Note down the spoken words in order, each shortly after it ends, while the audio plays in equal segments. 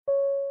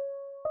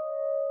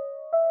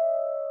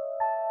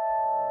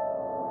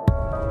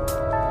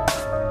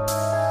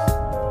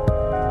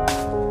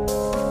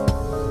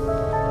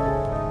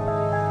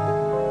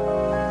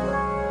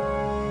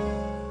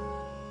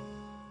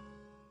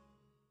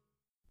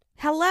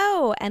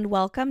Hello, and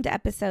welcome to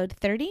episode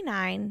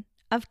 39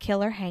 of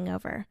Killer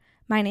Hangover.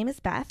 My name is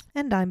Beth.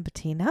 And I'm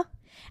Bettina.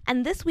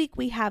 And this week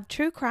we have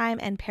true crime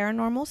and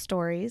paranormal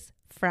stories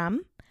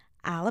from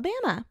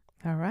Alabama.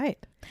 All right.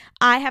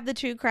 I have the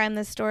true crime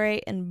this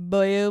story, and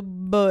boy, oh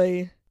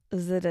boy,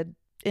 is it an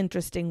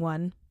interesting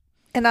one.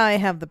 And I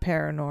have the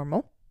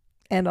paranormal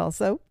and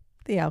also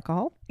the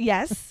alcohol.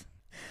 Yes.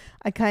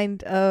 I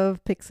kind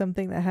of picked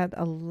something that had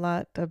a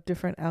lot of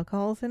different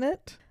alcohols in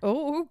it,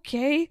 Oh,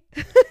 okay.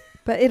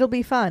 but it'll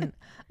be fun.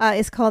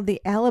 It's called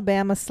the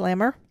Alabama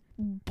Slammer.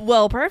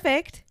 Well,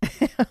 perfect.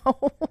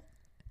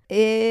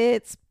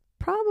 It's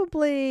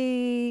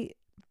probably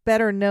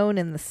better known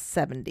in the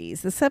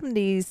 70s. The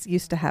 70s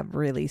used to have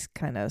really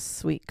kind of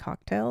sweet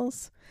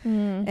cocktails.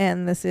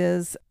 And this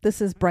is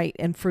bright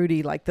and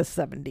fruity like the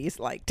 70s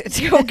liked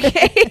it.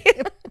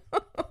 Okay.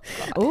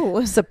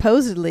 Oh,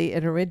 supposedly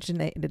it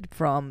originated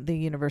from the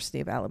University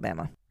of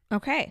Alabama.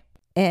 Okay.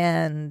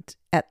 And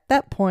at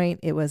that point,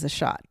 it was a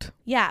shot.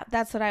 Yeah,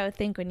 that's what I would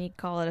think when you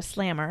call it a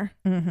slammer.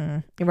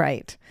 Mm-hmm.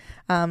 Right.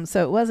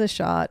 So it was a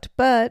shot,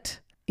 but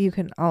you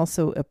can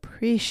also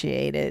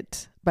appreciate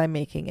it by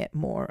making it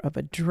more of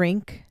a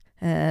drink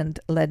and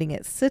letting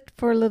it sit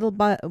for a little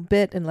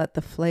bit and let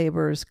the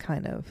flavors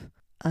kind of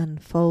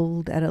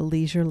unfold at a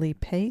leisurely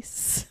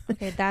pace.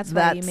 Okay, that's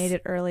why you made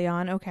it early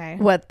on. Okay.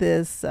 What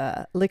this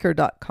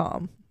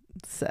liquor.com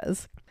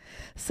says.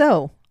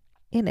 So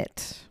in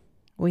it,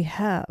 we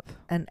have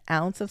an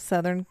ounce of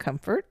Southern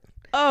Comfort.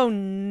 Oh,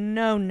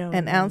 no.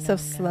 An ounce of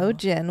slow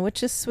gin,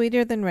 which is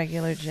sweeter than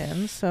regular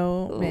gin.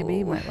 So maybe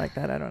you might like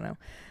that. I don't know.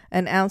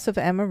 An ounce of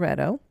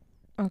amaretto.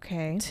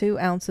 Okay. 2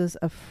 ounces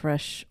of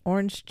fresh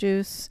orange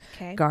juice.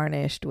 Okay.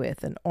 Garnished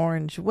with an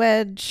orange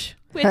wedge.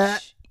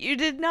 Which you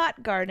did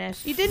not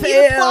garnish. You didn't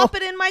Fail. even plop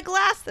it in my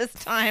glass this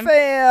time.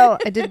 Fail.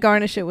 I did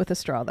garnish it with a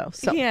straw though.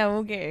 So Yeah,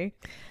 okay.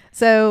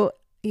 So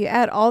you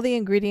add all the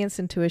ingredients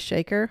into a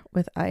shaker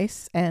with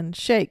ice and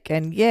shake.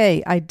 And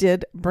yay, I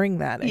did bring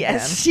that again.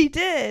 Yes, she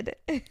did.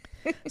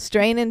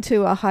 Strain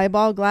into a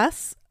highball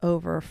glass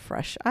over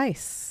fresh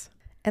ice.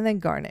 And then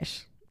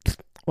garnish.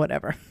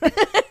 Whatever.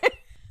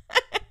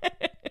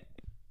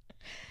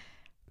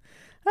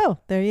 Oh,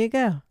 there you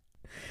go.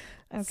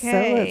 Okay.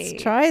 So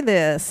let's try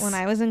this. When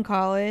I was in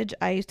college,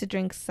 I used to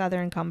drink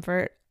Southern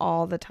Comfort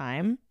all the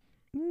time.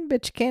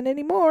 But you can't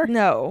anymore.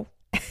 No.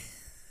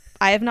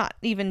 I have not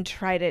even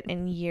tried it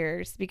in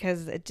years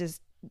because it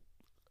just...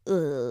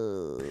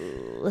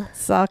 Ugh.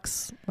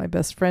 Socks, my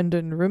best friend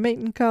and roommate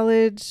in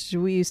college,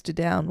 we used to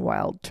down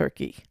Wild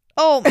Turkey.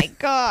 Oh my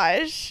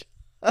gosh.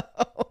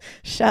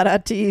 Shout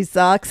out to you,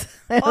 Socks.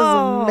 That was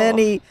Oh.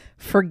 many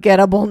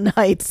forgettable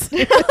nights.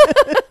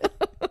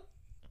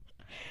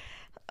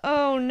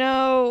 Oh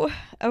no.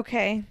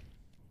 Okay.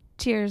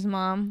 Cheers,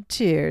 Mom.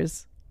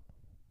 Cheers.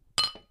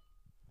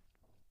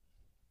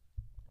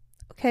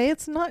 Okay,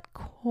 it's not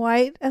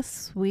quite as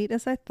sweet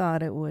as I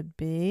thought it would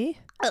be.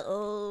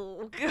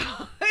 Oh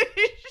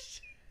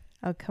gosh.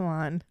 Oh, come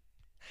on.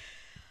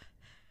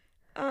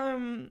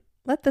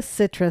 Let the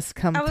citrus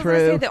come I was through.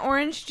 gonna say the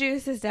orange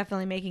juice is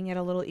definitely making it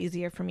a little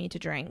easier for me to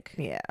drink.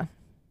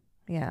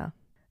 Yeah.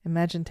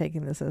 Imagine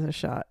taking this as a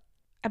shot.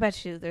 I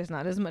bet you there's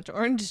not as much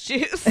orange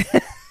juice.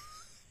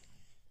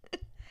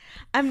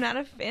 I'm not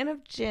a fan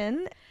of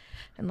gin.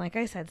 And like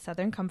I said,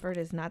 Southern Comfort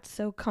is not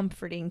so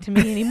comforting to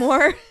me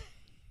anymore.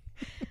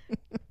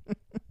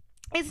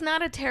 It's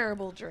not a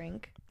terrible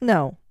drink.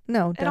 No,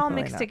 definitely It all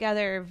mixed not.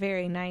 together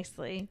very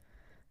nicely.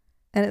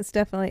 And it's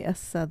definitely a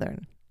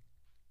southern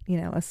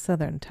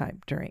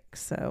type drink.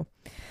 So,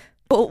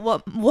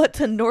 But what's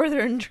a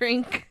northern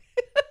drink?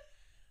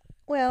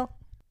 well,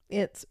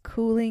 it's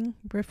cooling,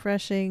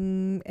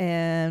 refreshing,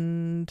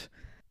 and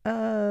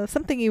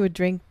something you would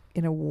drink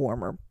in a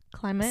warmer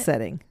Climate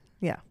setting.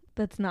 Yeah.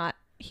 that's not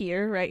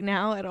here right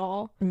now at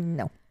all.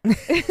 No.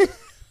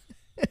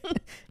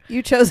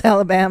 You chose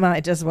Alabama.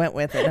 I just went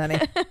with it, honey.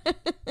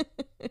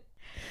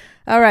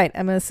 All right.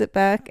 I'm going to sit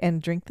back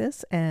and drink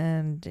this,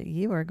 and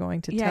you are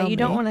going to tell me. Yeah, you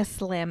don't want to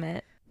slam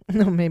it.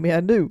 No, maybe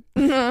I do.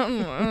 I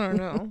don't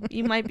know.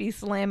 You might be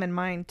slamming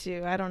mine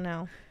too. I don't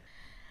know.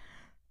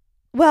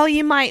 Well,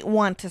 you might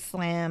want to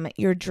slam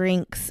your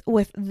drinks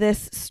with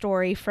this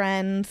story,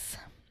 friends.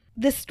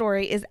 This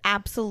story is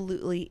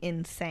absolutely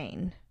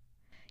insane.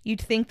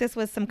 You'd think this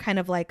was some kind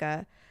of like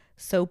a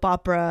soap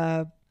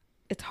opera.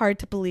 It's hard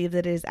to believe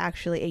that it is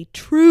actually a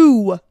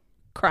true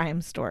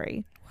crime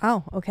story.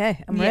 Wow.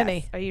 Okay. I'm Yes.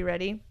 ready. Are you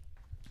ready?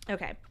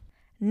 Okay.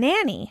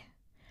 Nanny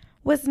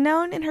was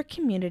known in her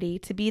community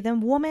to be the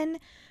woman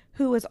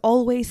who was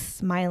always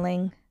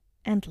smiling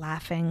and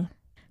laughing.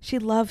 She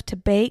loved to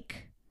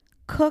bake,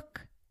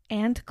 cook,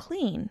 and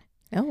clean.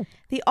 Oh.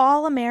 The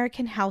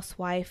all-American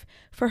housewife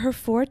for her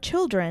 4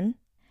 children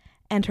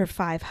and her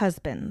 5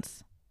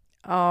 husbands.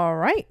 All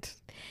right.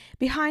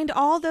 Behind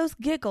all those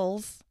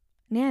giggles,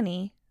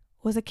 Nanny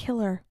was a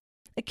killer.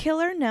 A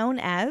killer known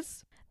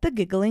as the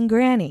giggling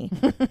granny,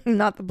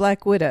 Not the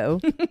Black Widow.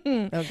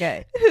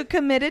 Okay. who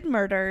committed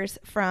murders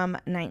from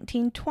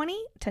 1920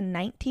 to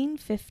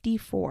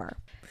 1954.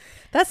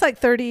 That's like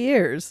 30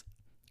 years.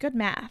 Good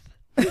math.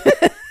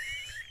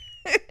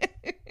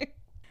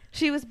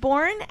 She was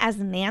born as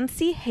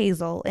Nancy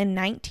Hazel in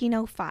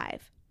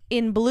 1905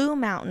 in Blue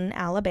Mountain,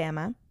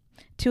 Alabama,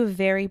 to a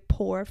very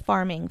poor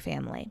farming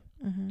family.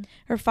 Mm-hmm.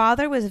 Her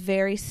father was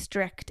very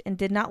strict and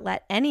did not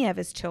let any of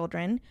his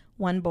children,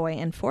 1 boy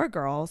and 4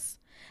 girls,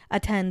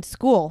 attend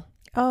school.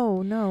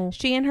 Oh, no.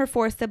 She and her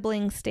 4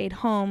 siblings stayed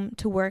home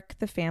to work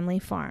the family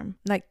farm.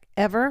 Like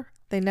ever?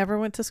 They never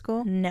went to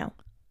school? No.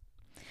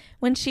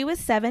 When she was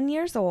 7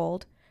 years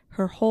old,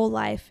 her whole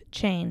life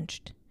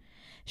changed.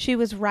 She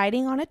was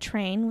riding on a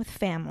train with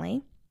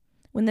family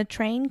when the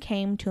train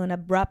came to an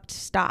abrupt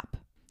stop,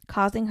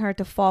 causing her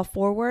to fall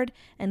forward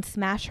and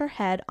smash her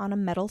head on a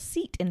metal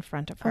seat in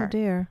front of her. Oh,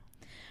 dear.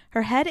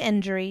 Her head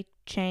injury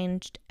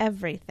changed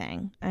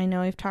everything. I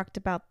know we've talked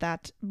about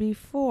that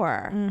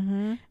before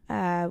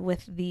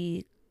with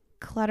the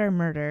Clutter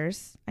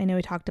murders. I know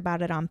we talked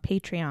about it on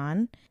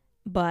Patreon,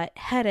 but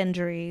head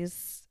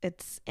injuries,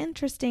 it's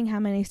interesting how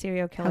many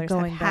serial killers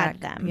have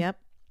had them.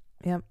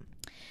 Yep.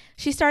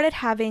 She started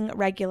having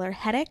regular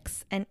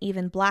headaches and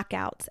even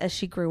blackouts as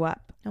she grew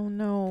up. Oh,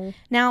 no.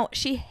 Now,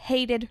 she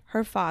hated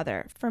her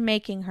father for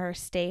making her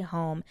stay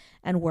home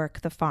and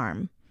work the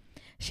farm.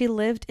 She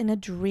lived in a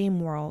dream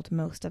world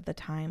most of the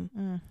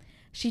time.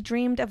 She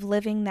dreamed of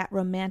living that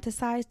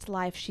romanticized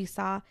life she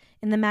saw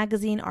in the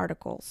magazine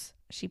articles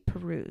she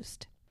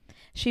perused.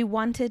 She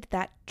wanted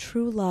that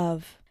true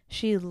love.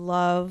 She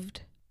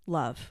loved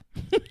love.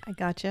 I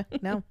gotcha.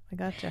 No, I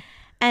gotcha.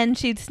 And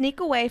she'd sneak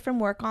away from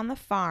work on the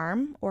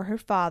farm or her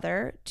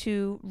father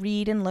to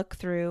read and look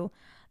through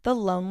the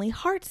Lonely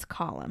Hearts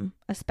column,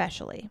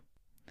 especially.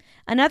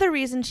 Another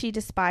reason she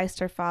despised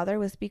her father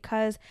was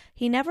because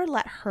he never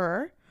let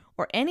her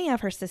or any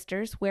of her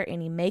sisters wear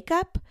any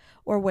makeup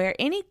or wear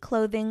any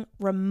clothing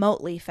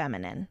remotely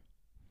feminine,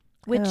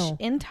 which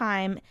in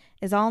time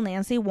is all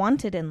Nancy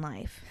wanted in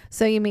life.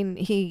 So you mean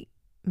he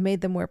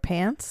made them wear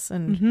pants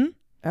and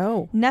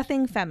Oh.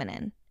 Nothing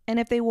feminine. And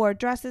if they wore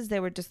dresses, they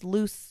were just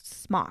loose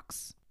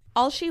smocks.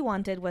 All she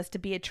wanted was to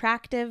be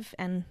attractive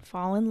and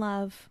fall in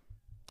love.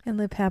 And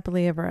live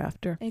happily ever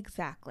after.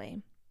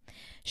 Exactly.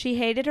 She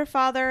hated her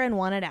father and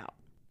wanted out.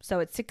 So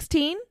at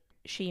 16,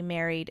 she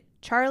married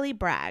Charlie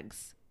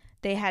Braggs.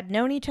 They had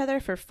known each other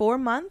for 4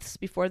 months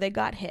before they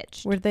got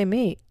hitched. Where'd they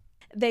meet?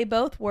 They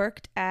both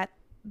worked at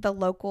the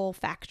local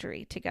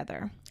factory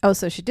together. Oh,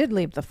 so she did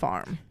leave the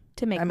farm.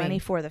 To make money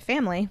for the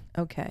family.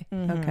 Okay.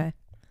 Mm-hmm. Okay.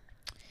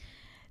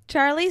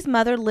 Charlie's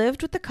mother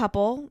lived with the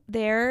couple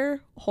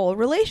their whole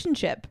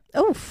relationship.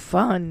 Oh,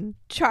 fun.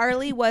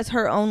 Charlie was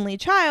her only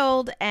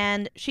child,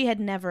 and she had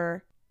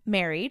never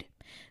married,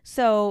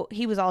 so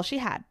he was all she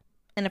had.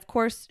 And of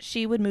course,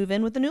 she would move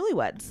in with the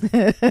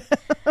newlyweds.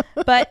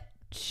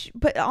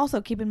 But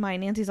also keep in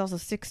mind, Nancy's also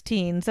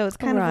 16, so it's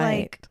kind of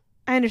like,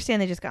 I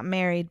understand they just got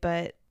married,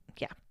 but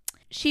yeah.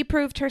 She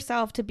proved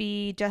herself to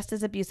be just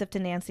as abusive to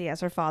Nancy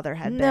as her father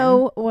had been.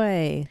 No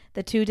way.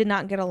 The two did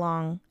not get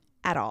along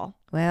at all.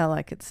 Well,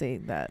 I could see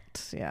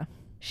that, yeah.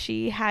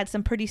 She had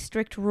some pretty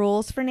strict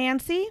rules for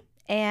Nancy,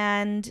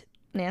 and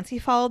Nancy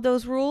followed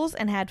those rules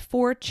and had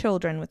 4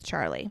 children with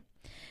Charlie.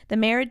 The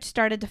marriage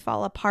started to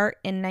fall apart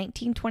in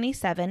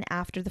 1927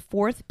 after the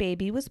 4th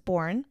baby was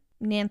born.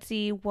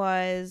 Nancy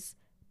was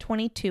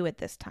 22 at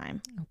this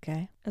time.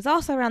 Okay. It was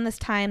also around this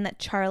time that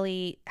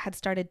Charlie had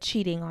started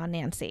cheating on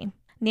Nancy.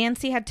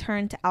 Nancy had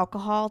turned to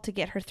alcohol to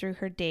get her through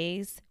her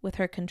days with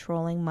her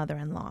controlling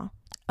mother-in-law.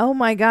 Oh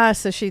my gosh,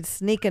 so she'd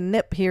sneak a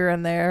nip here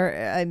and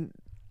there.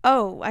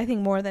 I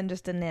think more than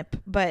just a nip,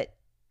 but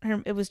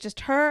it was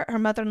just her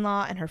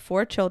mother-in-law, and her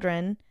 4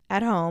 children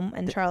at home,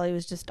 and Charlie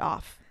was just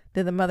off.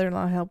 Did the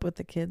mother-in-law help with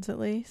the kids at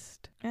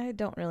least? I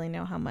don't really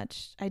know how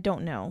much. I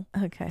don't know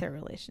their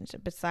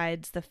relationship,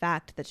 besides the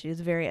fact that she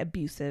was very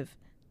abusive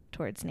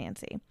towards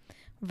Nancy,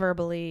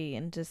 verbally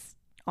and just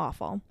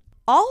awful.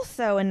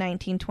 Also in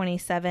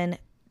 1927,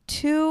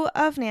 2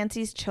 of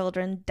Nancy's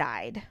children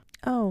died.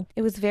 Oh.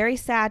 It was very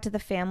sad to the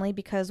family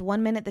because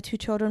one minute the 2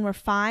 children were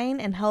fine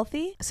and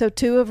healthy. So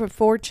 2 of her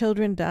 4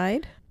 children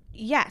died?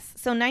 Yes.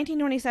 So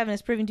 1927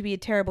 is proving to be a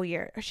terrible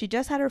year. She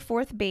just had her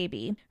 4th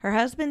baby. Her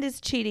husband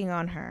is cheating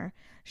on her.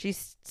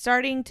 She's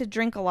starting to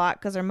drink a lot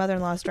because her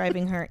mother-in-law is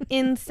driving her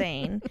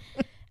insane.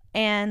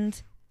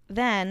 And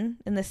then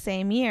in the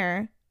same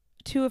year,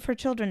 2 of her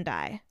children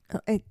die.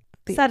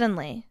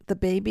 Suddenly. The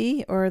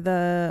baby or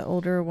the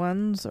older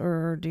ones,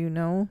 or do you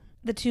know?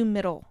 The 2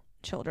 middle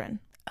children.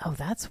 Oh,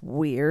 that's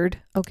weird.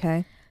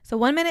 Okay. So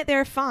one minute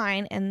they're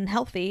fine and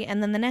healthy,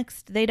 and then the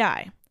next they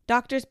die.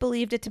 Doctors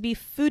believed it to be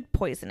food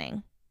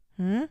poisoning.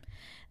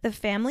 The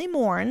family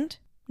mourned.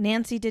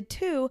 Nancy did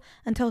too,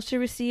 until she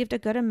received a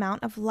good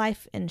amount of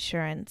life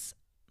insurance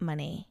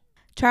money.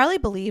 Charlie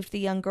believed the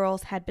young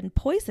girls had been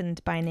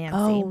poisoned by Nancy.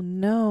 Oh,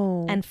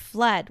 no. And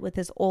fled with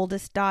his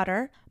oldest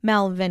daughter,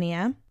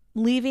 Malvinia,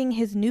 leaving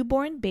his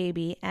newborn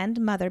baby and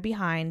mother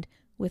behind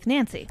with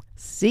Nancy.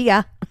 See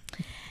ya.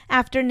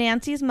 After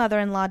Nancy's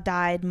mother-in-law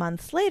died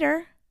months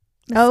later,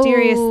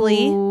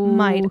 mysteriously,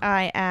 might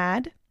I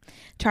add,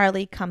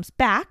 Charlie comes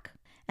back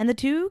and the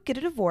two get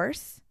a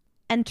divorce.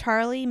 And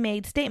Charlie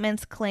made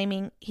statements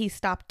claiming he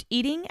stopped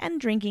eating and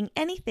drinking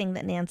anything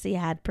that Nancy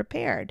had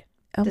prepared.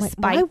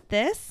 Despite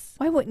this,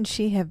 why wouldn't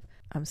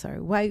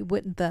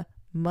the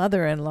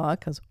mother-in-law,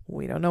 because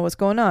we don't know what's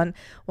going on,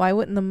 why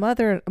wouldn't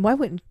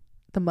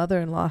the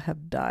mother-in-law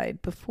have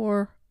died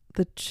before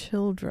the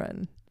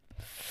children?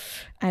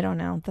 I don't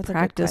know. That's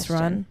practice a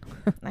good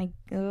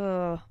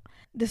run.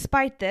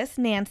 Despite this,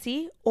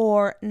 Nancy,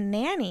 or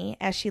Nanny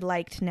as she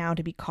liked now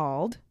to be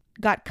called,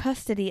 got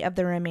custody of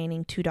the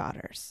remaining two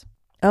daughters.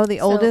 Oh,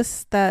 the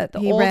oldest that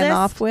he ran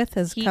off with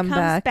has come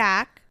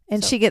back.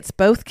 And she gets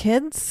both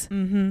kids?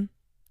 Mm-hmm.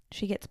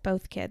 She gets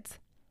both kids.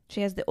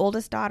 She has the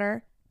oldest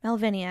daughter,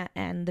 Malvinia,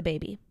 and the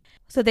baby.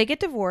 So they get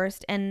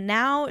divorced, and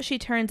now she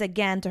turns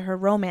again to her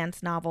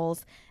romance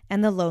novels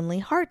and the Lonely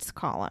Hearts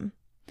column.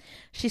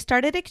 She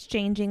started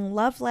exchanging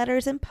love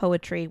letters and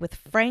poetry with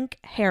Frank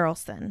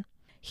Harrelson.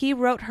 He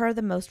wrote her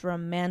the most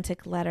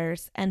romantic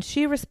letters, and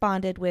she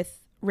responded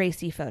with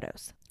racy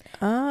photos.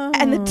 Oh,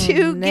 and the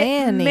two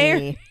Nanny. Get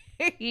married.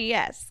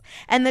 Yes.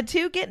 And the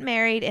two get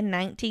married in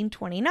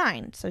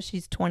 1929, so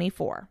she's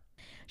 24.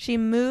 She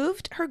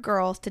moved her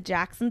girls to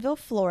Jacksonville,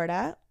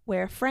 Florida,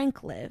 where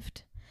Frank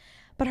lived.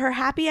 But her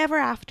happy ever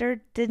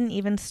after didn't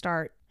even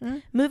start.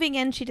 Moving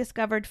in, she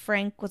discovered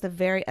Frank was a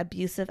very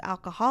abusive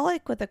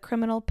alcoholic with a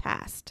criminal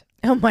past.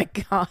 Oh my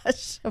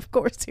gosh. Of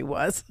course he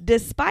was.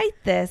 Despite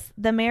this,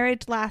 the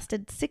marriage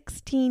lasted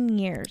 16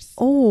 years.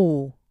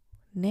 Oh,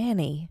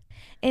 Nanny.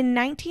 In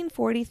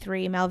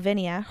 1943,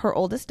 Malvinia, her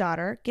oldest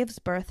daughter, gives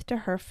birth to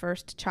her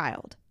first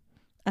child,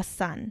 a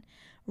son,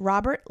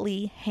 Robert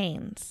Lee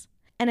Haynes.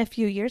 And a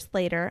few years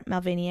later,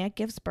 Malvinia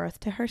gives birth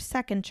to her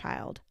second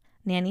child,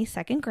 Nanny's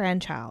second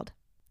grandchild.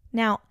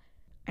 Now,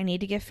 I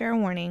need to give fair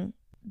warning.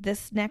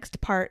 This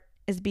next part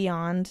is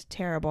beyond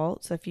terrible,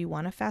 so if you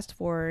want to fast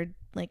forward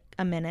like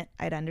a minute,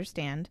 I'd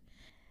understand.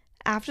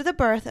 After the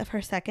birth of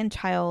her second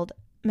child,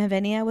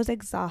 Malvinia was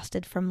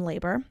exhausted from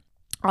labor,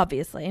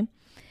 obviously,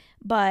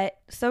 but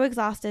so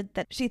exhausted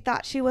that she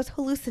thought she was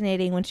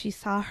hallucinating when she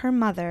saw her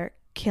mother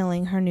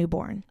killing her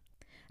newborn.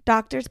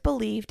 Doctors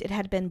believed it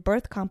had been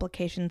birth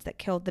complications that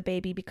killed the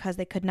baby because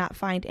they could not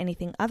find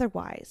anything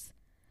otherwise.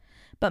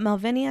 But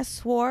Malvinia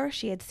swore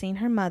she had seen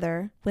her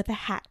mother with a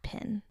hat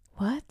pin.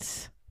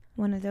 What?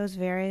 One of those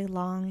very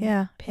long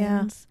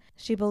pins. Yeah.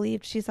 She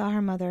believed she saw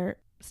her mother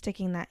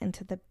sticking that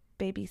into the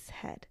baby's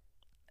head.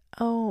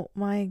 Oh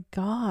my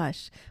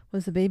gosh.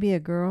 Was the baby a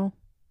girl?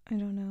 I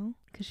don't know.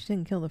 Because she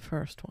didn't kill the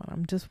first one.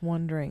 I'm just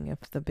wondering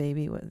if the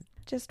baby was...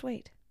 Just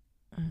wait.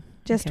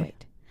 Just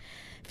wait.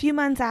 A few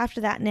months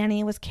after that,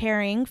 Nanny was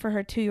caring for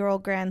her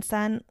 2-year-old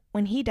grandson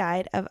when he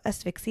died of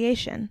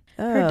asphyxiation.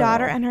 Oh. Her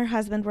daughter and her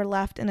husband were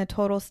left in a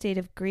total state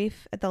of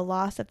grief at the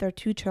loss of their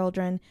 2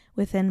 children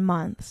within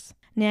months.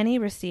 Nanny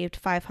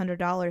received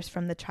 $500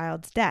 from the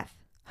child's death.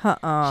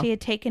 She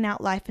had taken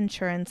out life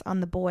insurance on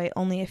the boy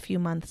only a few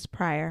months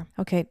prior.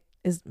 Okay,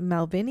 is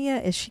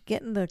she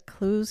getting the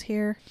clues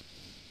here?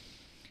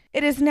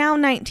 It is now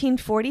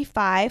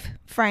 1945.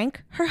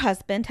 Frank, her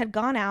husband, had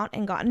gone out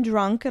and gotten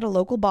drunk at a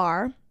local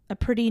bar, a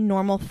pretty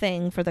normal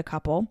thing for the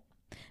couple.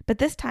 But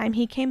this time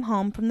he came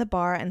home from the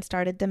bar and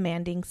started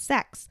demanding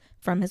sex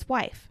from his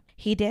wife.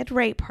 He did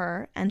rape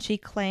her, and she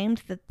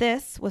claimed that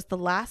this was the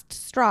last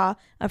straw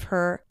of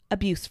her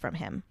abuse from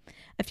him.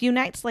 A few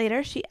nights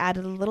later, she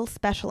added a little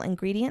special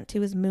ingredient to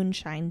his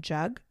moonshine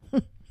jug.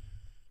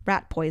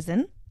 Rat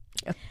poison.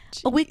 Oh,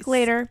 a week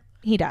later,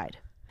 he died.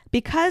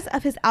 Because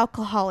of his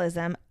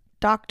alcoholism,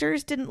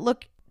 doctors didn't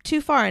look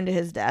too far into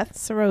his death.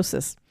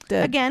 Cirrhosis.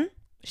 Dead. Again,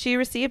 she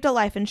received a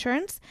life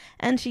insurance,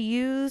 and she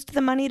used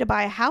the money to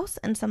buy a house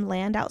and some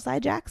land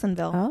outside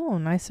Jacksonville. Oh,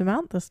 nice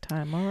amount this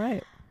time. All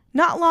right.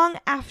 Not long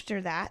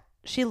after that,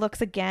 she looks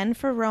again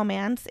for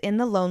romance in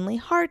the Lonely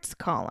Hearts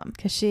column.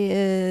 Because she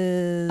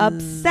is...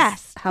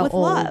 obsessed with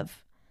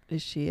love.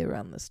 Is she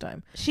around this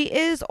time? She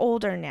is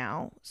older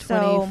now.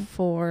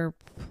 24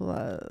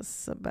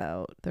 plus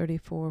about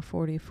 34,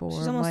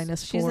 44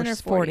 minus 4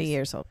 is 40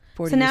 years old.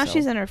 40 so now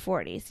she's in her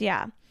 40s,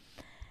 yeah.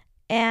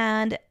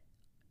 And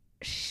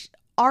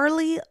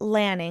Arlie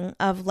Lanning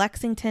of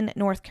Lexington,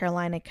 North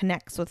Carolina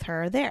connects with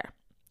her there.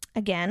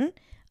 Again,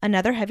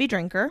 another heavy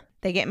drinker.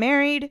 They get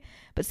married,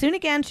 but soon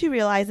again she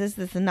realizes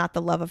this is not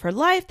the love of her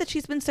life that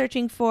she's been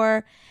searching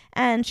for,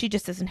 and she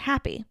just isn't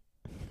happy.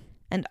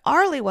 And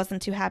Arlie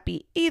wasn't too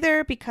happy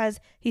either because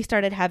he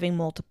started having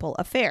multiple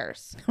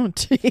affairs. Oh,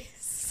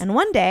 jeez. And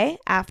one day,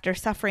 after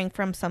suffering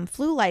from some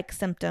flu-like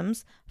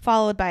symptoms,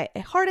 followed by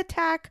a heart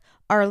attack,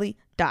 Arlie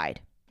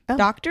died. Oh.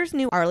 Doctors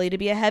knew Arlie to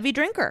be a heavy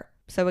drinker.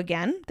 So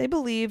again, they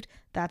believed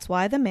that's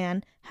why the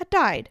man had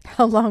died.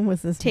 How long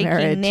was this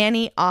marriage? Taking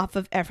Nanny off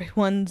of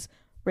everyone's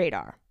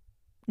radar.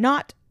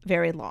 Not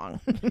very long.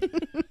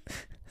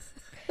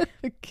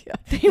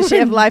 Did she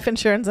have life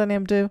insurance on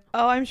him too?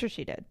 Oh, I'm sure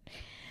she did.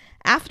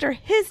 After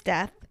his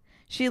death,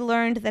 she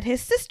learned that his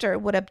sister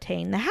would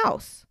obtain the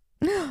house.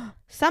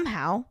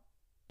 Somehow,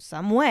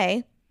 some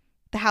way,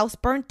 The house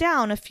burnt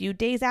down a few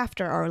days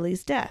after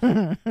Arlie's death.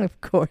 Of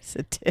course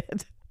it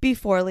did.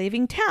 Before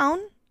leaving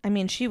town,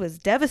 she was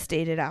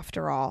devastated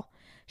after all.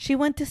 She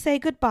went to say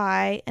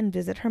goodbye and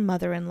visit her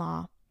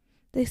mother-in-law.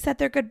 They said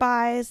their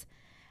goodbyes,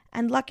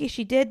 and lucky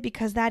she did,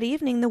 because that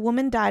evening the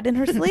woman died in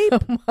her sleep.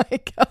 Oh my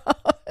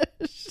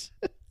gosh.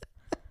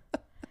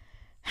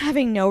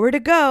 Having nowhere to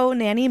go,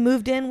 Nanny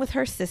moved in with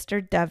her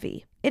sister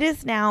Dovey. It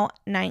is now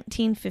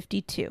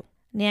 1952.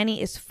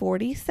 Nanny is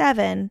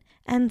 47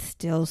 and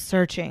still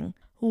searching,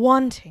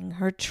 wanting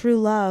her true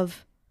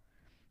love.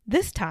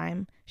 This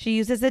time, she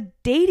uses a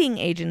dating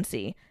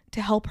agency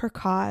to help her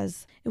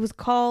cause. It was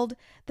called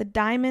the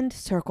Diamond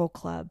Circle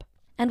Club.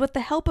 And with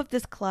the help of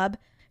this club,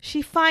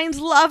 she finds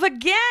love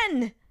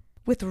again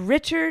with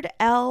Richard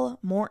L.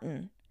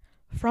 Morton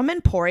from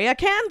Emporia,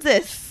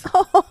 Kansas.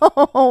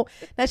 Oh,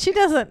 now she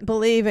doesn't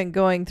believe in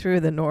going through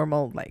the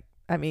normal,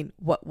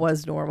 what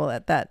was normal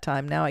at that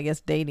time. Now I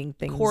guess dating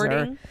things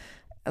Courting.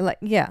 are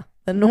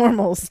the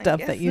normal stuff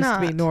guess that used to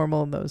be not.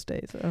 normal in those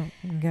days. Oh,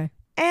 okay.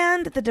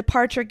 And the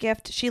departure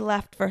gift she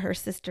left for her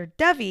sister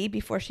Dovey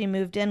before she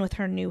moved in with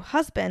her new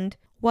husband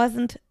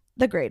wasn't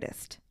the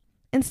greatest.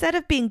 Instead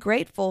of being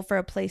grateful for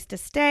a place to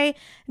stay,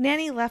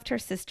 Nanny left her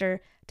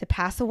sister to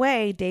pass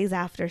away days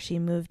after she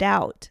moved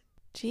out.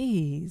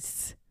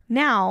 Jeez.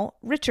 Now,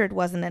 Richard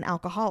wasn't an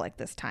alcoholic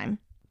this time,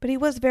 but he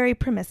was very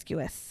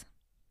promiscuous.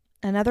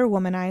 Another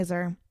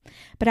womanizer.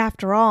 But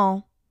after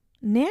all,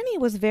 Nanny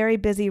was very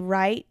busy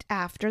right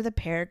after the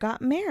pair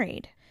got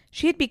married.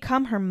 She had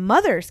become her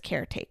mother's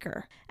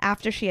caretaker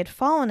after she had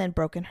fallen and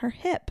broken her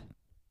hip.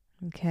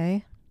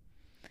 Okay.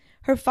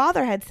 Her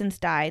father had since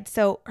died,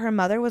 so her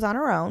mother was on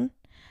her own.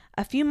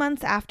 A few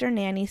months after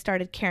Nanny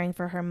started caring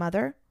for her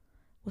mother,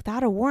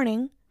 without a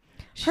warning,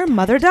 her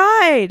mother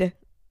died.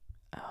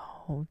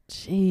 Oh,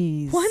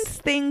 jeez. Once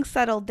things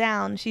settled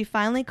down, she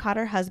finally caught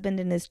her husband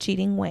in his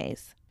cheating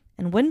ways.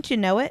 And wouldn't you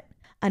know it,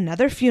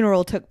 another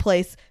funeral took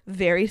place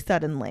very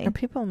suddenly. Are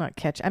people not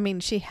catching?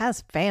 She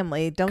has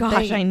family.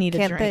 Gosh, I need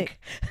a drink.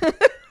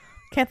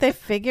 Can't they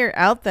figure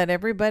out that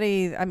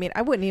everybody...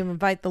 I wouldn't even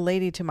invite the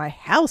lady to my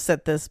house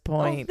at this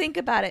point. Well, think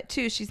about it,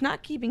 too. She's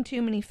not keeping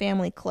too many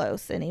family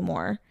close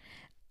anymore.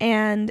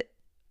 And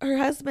her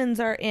husbands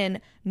are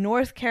in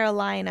North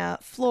Carolina,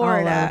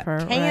 Florida, All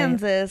over,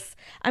 Kansas.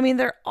 right.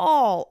 They're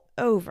all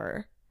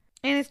over.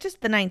 And it's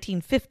just the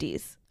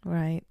 1950s.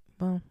 Right.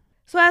 Well...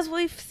 So as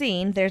we've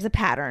seen, there's a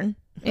pattern.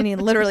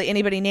 Literally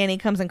anybody Nanny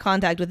comes in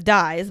contact with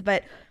dies,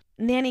 but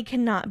Nanny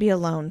cannot be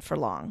alone for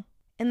long.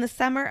 In the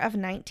summer of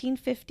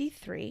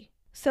 1953,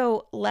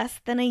 so less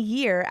than a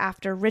year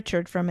after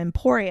Richard from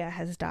Emporia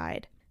has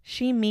died,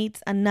 she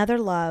meets another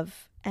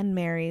love and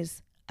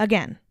marries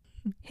again.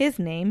 His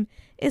name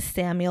is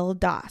Samuel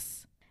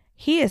Doss.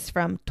 He is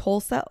from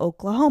Tulsa,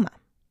 Oklahoma.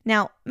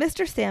 Now,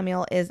 Mr.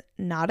 Samuel is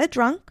not a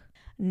drunk,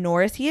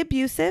 nor is he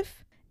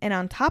abusive, and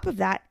on top of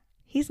that,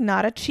 he's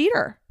not a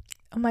cheater.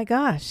 Oh my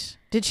gosh.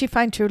 Did she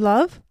find true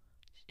love?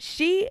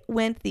 She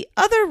went the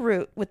other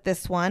route with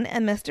this one,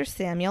 and Mr.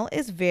 Samuel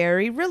is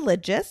very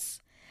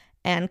religious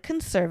and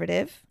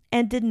conservative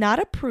and did not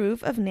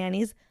approve of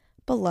Nanny's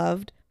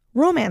beloved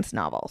romance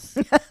novels.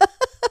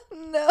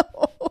 No.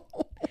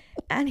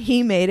 And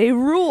he made a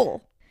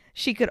rule.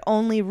 She could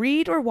only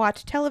read or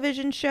watch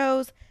television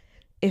shows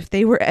if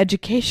they were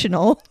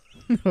educational.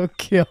 Oh,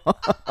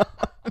 God.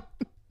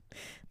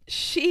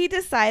 She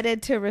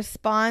decided to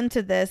respond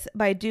to this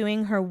by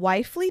doing her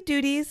wifely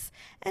duties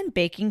and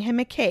baking him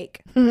a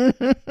cake.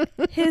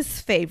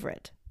 His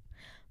favorite,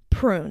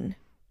 prune.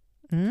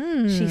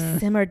 She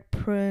simmered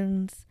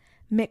prunes,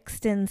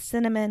 mixed in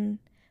cinnamon,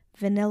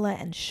 vanilla,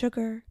 and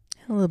sugar.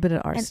 A little bit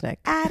of arsenic.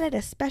 And added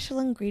a special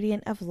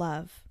ingredient of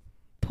love,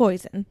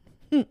 poison.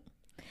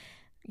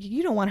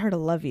 You don't want her to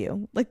love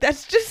you.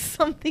 That's just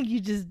something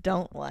you just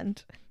don't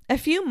want. A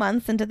few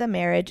months into the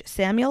marriage,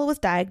 Samuel was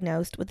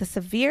diagnosed with a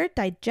severe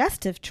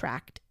digestive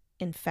tract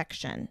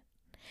infection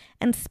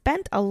and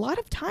spent a lot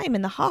of time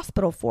in the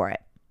hospital for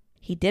it.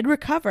 He did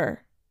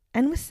recover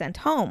and was sent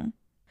home.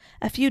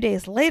 A few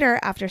days later,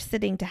 after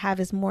sitting to have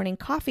his morning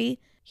coffee,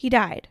 he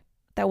died.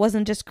 That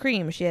wasn't just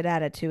cream she had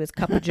added to his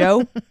cup of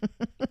joe.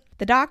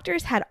 The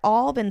doctors had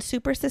all been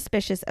super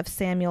suspicious of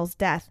Samuel's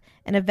death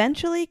and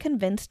eventually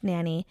convinced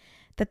Nanny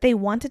that they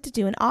wanted to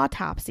do an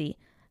autopsy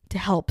to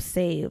help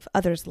save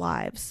others'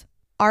 lives.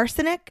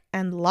 Arsenic,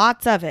 and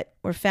lots of it,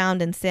 were found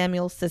in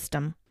Samuel's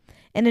system.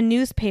 In a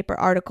newspaper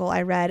article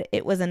I read,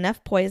 it was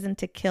enough poison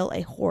to kill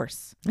a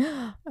horse.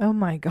 Oh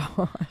my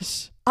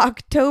gosh.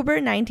 October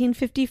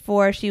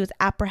 1954, she was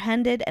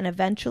apprehended and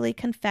eventually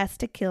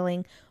confessed to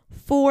killing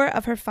 4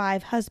 of her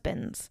 5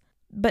 husbands,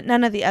 but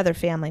none of the other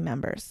family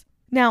members.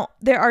 Now,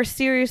 there are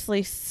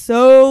seriously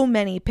so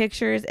many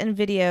pictures and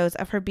videos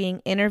of her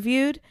being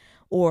interviewed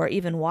or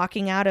even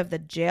walking out of the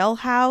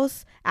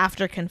jailhouse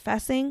after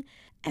confessing,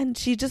 and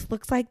she just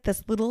looks like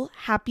this little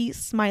happy,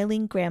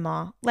 smiling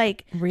grandma.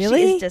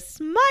 Really? She is just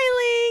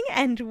smiling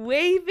and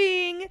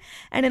waving,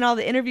 and in all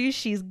the interviews,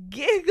 she's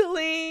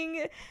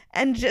giggling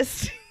and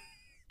just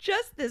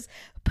this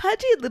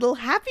pudgy little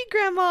happy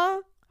grandma.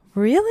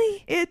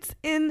 Really? It's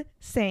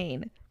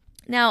insane.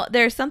 Now,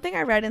 there's something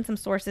I read in some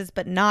sources,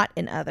 but not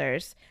in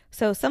others.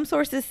 So some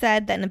sources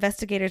said that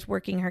investigators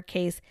working her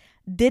case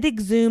did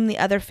exhume the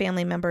other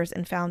family members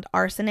and found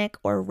arsenic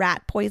or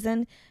rat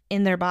poison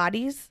in their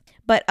bodies.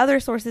 But other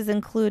sources,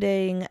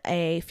 including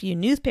a few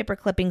newspaper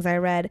clippings I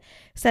read,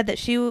 said that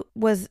she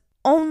was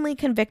only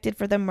convicted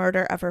for the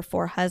murder of her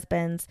 4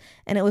 husbands,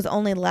 and it was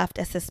only left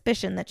a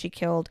suspicion that she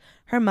killed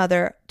her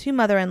mother, 2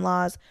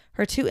 mother-in-laws,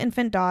 her 2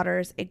 infant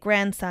daughters, a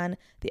grandson,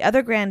 the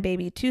other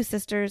grandbaby, 2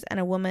 sisters,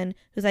 and a woman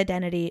whose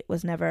identity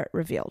was never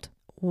revealed.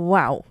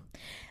 Wow.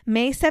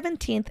 May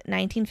 17th,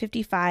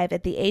 1955,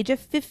 at the age of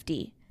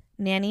 50,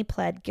 Nanny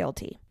pled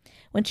guilty.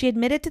 When she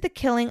admitted to the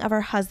killing of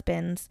her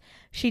husbands,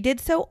 she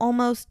did so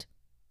almost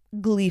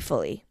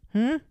gleefully.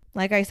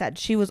 Like I said,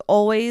 she was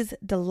always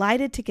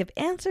delighted to give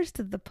answers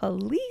to the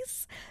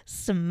police,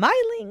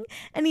 smiling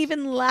and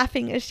even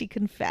laughing as she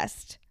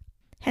confessed.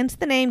 Hence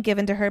the name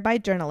given to her by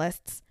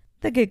journalists,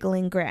 the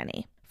Giggling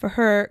Granny, for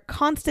her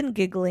constant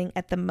giggling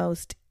at the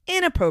most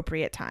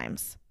inappropriate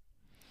times.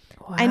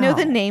 Wow. I know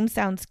the name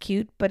sounds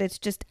cute, but it's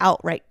just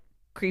outright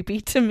creepy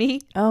to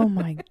me. Oh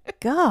my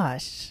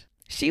gosh.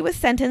 She was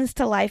sentenced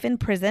to life in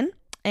prison,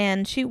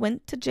 and she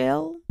went to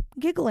jail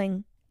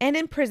giggling. And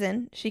in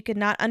prison, she could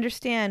not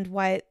understand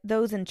why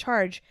those in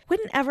charge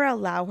wouldn't ever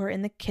allow her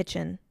in the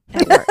kitchen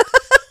at work.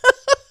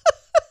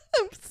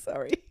 I'm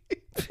sorry.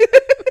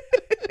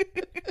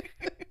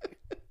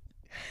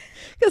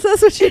 Because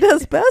that's what she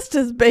does best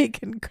is bake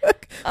and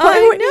cook.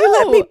 Why wouldn't you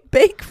let me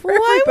bake for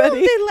Why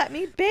everybody? won't they let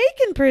me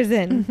bake in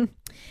prison?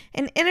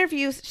 In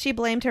interviews, she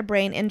blamed her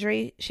brain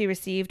injury she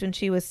received when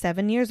she was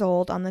 7 years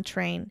old on the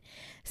train,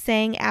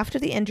 saying after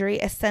the injury,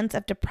 a sense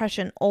of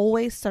depression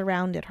always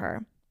surrounded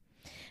her.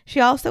 She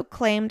also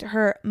claimed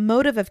her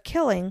motive of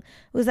killing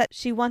was that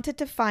she wanted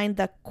to find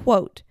the,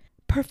 quote,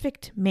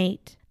 perfect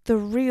mate, the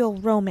real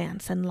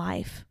romance in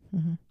life,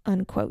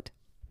 unquote.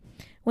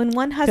 When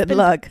one husband, Good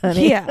luck,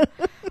 honey. Yeah.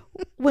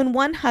 When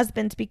one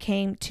husband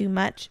became too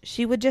much,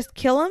 she would just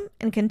kill him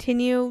and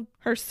continue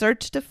her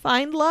search to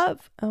find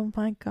love. Oh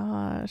my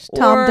gosh.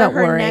 Tom, or don't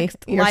her worry. next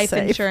You're life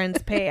safe. insurance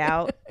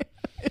payout.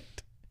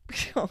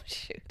 Oh,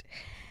 shoot.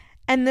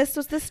 And this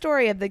was the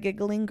story of the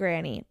Giggling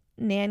Granny,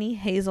 Nanny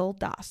Hazel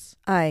Doss.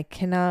 I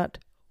cannot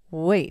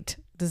wait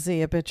to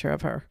see a picture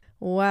of her.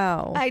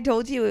 Wow. I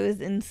told you it was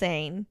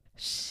insane.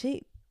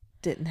 She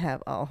didn't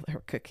have all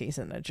her cookies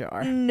in a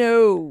jar.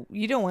 No,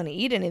 you don't want to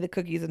eat any of the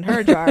cookies in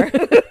her jar.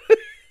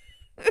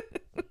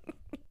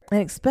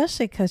 And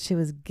especially because she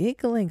was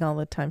giggling all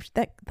the time.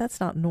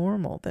 That's not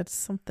normal. That's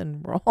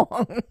something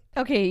wrong.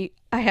 Okay,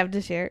 I have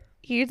to share.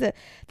 This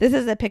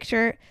is a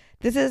picture.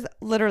 This is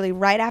literally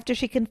right after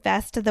she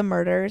confessed to the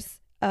murders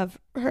of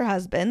her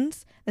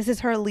husbands. This is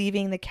her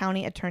leaving the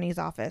county attorney's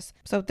office.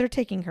 So they're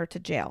taking her to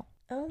jail.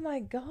 Oh my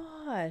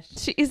gosh.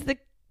 She is the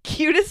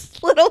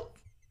cutest little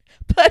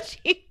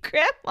pudgy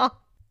grandma.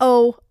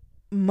 Oh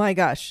my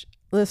gosh.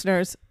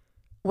 Listeners,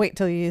 wait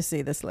till you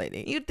see this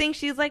lady. You'd think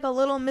she's like a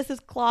little Mrs.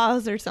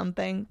 Claus or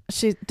something.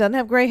 She doesn't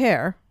have gray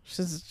hair.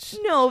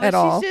 No, but at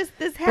all. she's just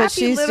this happy But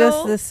she's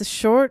little... just this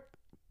short,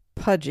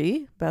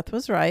 pudgy, Beth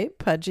was right,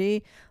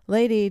 pudgy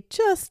lady,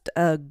 just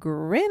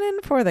grinning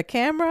for the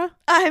camera.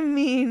 I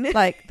mean...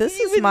 Like, this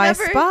you is would my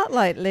never-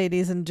 spotlight,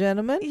 ladies and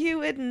gentlemen. You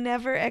would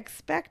never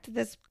expect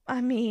this.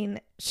 I mean,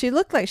 She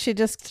looked like she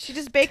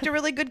just baked a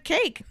really good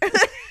cake.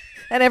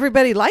 and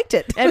everybody liked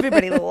it.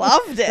 Everybody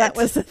loved it. That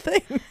was the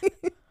thing.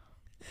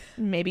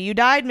 Maybe you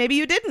died, maybe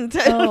you didn't.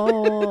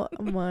 Oh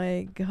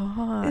my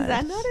God. Is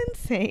that not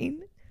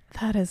insane?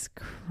 That is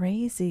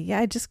crazy. Yeah,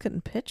 I just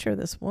couldn't picture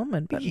this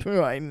woman, but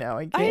right now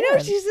I can. I know,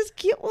 she's this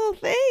cute little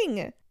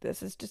thing.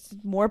 This is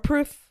just more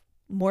proof.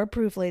 More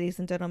proof, ladies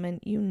and gentlemen.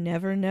 You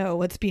never know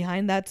what's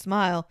behind that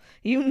smile.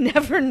 You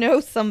never know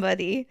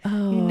somebody.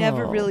 Oh. You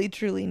never really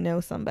truly know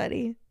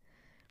somebody.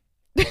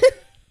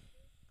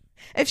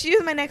 If she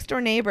was my next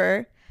door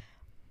neighbor,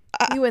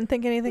 You wouldn't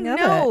think anything of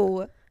it.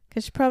 no.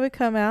 Because she'd probably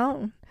come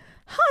out.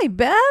 Hi,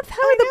 Beth.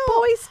 How are the know.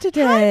 boys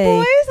today? Hi,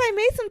 boys. I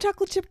made some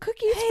chocolate chip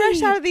cookies fresh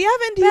Hey, out of the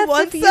oven. Do Beth, you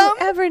want if some? you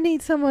ever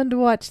need someone to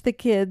watch the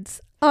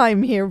kids,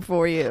 I'm here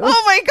for you.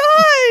 Oh my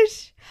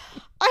gosh.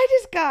 I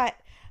just got,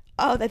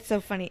 oh, that's so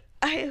funny.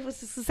 I was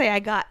just to say I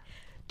got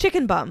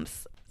chicken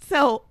bums.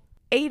 So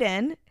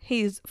Aiden,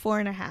 he's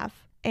 4.5.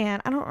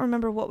 And I don't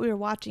remember what we were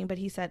watching, but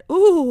he said,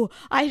 ooh,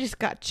 I just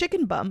got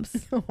chicken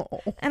bumps.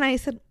 Oh. And I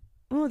said,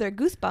 oh, they're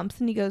goosebumps.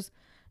 And he goes,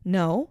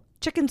 no,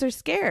 chickens are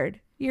scared.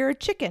 You're a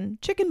chicken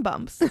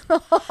bumps. And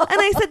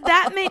I said,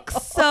 that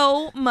makes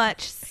so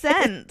much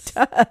sense.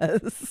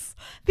 Does.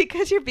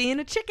 Because you're being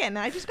a chicken.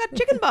 I just got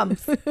chicken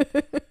bumps.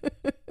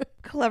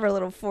 Clever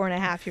little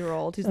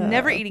 4.5-year-old who's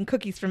never eating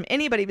cookies from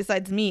anybody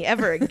besides me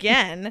ever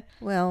again.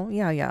 Well,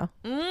 yeah.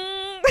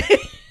 Mm.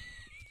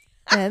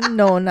 And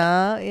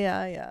Nona,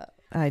 yeah.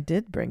 I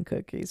did bring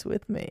cookies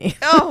with me.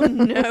 Oh,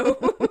 no.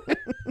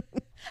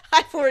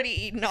 I've already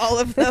eaten all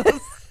of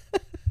those.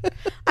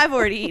 I've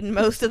already eaten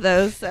most of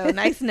those, so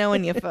nice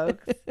knowing you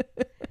folks.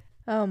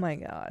 Oh my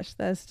gosh,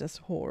 that's just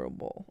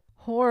horrible.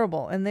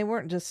 horrible. And they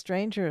weren't just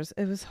strangers.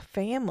 It was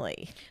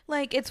family.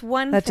 Like, it's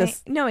one That thing.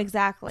 just No,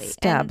 exactly.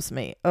 Stabs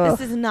me. This Ugh.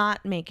 does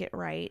not make it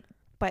right.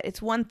 But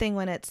it's one thing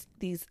when it's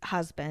these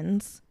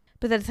husbands.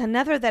 But then it's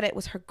another that it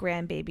was her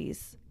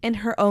grandbabies and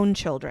her own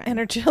children. And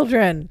her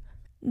children.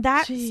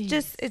 That's Jeez.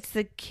 just, it's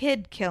the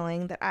kid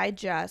killing that I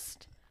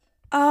just,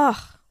 ugh,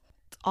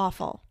 it's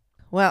awful.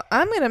 Well,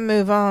 I'm going to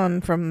move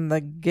on from the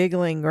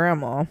giggling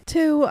grandma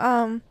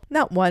to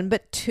not one,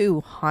 but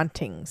 2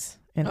 hauntings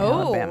in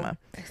Alabama.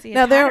 I see a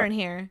Now, pattern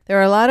here. There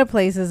are a lot of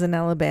places in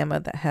Alabama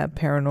that have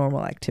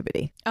paranormal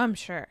activity. I'm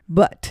sure.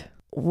 But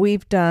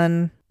we've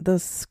done the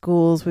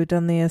schools, we've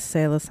done the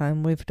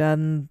asylum, we've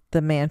done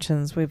the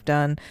mansions,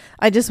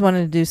 I just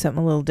wanted to do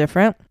something a little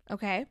different.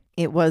 Okay.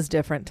 It was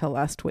different till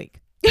last week.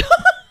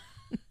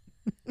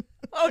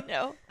 Oh,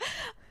 no.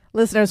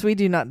 Listeners, we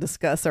do not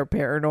discuss our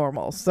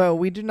paranormal, so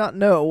we do not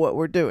know what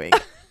we're doing.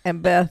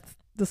 And Beth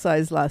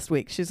decides last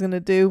week she's going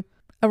to do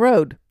a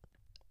road.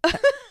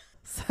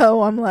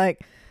 So I'm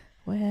like,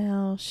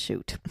 well,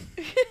 shoot.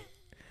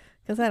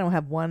 Because I don't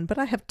have one, but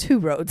I have 2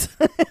 roads.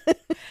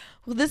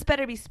 Well, this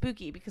better be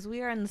spooky because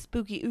we are in the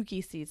spooky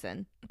ooky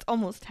season. It's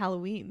almost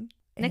Halloween.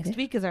 Next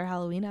week is our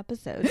Halloween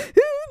episode.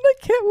 I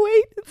can't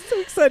wait. It's so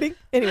exciting.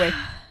 Anyway,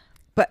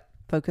 but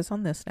focus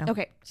on this now.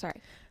 Okay,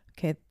 sorry.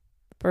 Okay,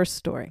 first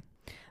story.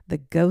 The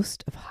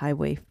Ghost of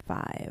Highway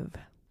 5.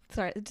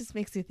 Sorry, it just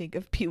makes me think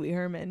of Pee Wee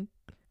Herman.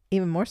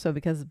 Even more so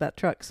because it's about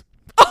trucks.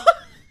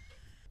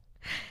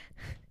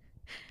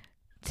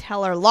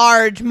 Tell her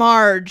Large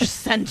Marge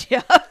sent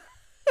ya.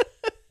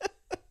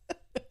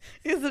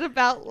 Is it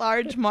about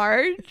Large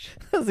Marge?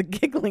 That was a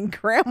giggling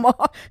grandma.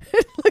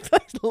 It looks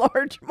like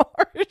Large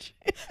Marge.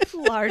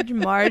 Large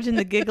Marge and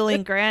the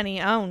giggling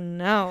granny. Oh,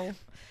 no.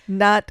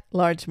 Not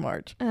Large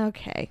Marge.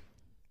 Okay.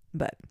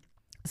 But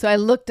so I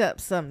looked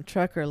up some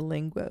trucker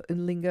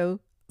lingo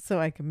so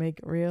I can make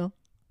it real.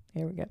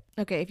 Here we go.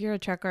 Okay, if you're a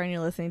trucker and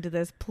you're listening to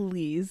this,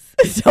 please,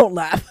 Don't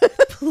laugh.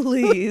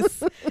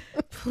 please,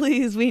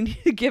 please, we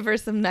need to give her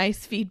some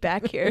nice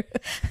feedback here.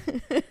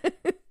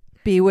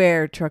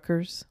 Beware,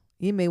 truckers.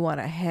 You may want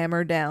to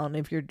hammer down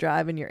if you're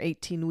driving your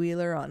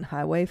 18-wheeler on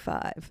Highway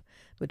 5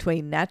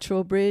 between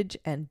Natural Bridge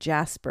and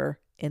Jasper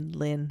in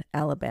Lynn,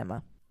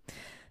 Alabama.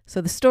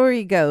 So the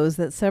story goes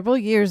that several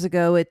years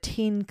ago, a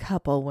teen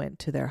couple went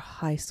to their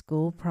high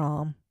school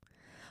prom.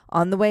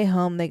 On the way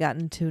home, they got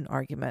into an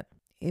argument.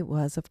 It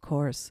was, of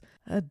course,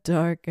 a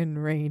dark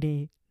and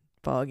rainy,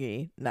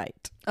 foggy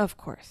night. Of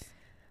course.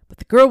 But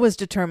the girl was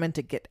determined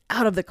to get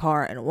out of the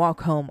car and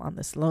walk home on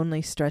this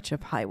lonely stretch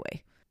of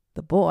highway.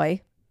 The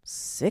boy,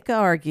 sick of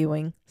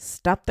arguing,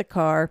 stopped the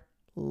car,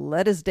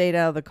 let his date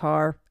out of the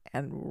car,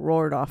 and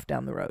roared off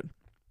down the road.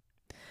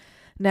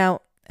 Now,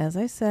 as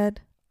I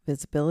said,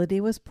 visibility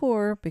was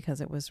poor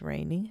because it was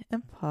rainy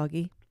and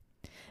foggy.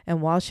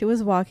 And while she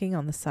was walking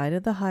on the side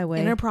of the highway...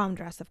 In her prom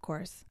dress, of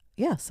course.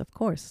 Yes, of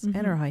course.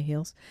 And her high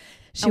heels.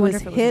 She I wonder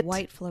was if it hit was a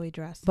white flowy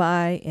dress.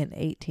 by an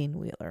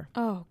 18-wheeler.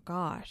 Oh,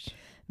 gosh.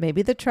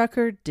 Maybe the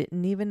trucker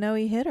didn't even know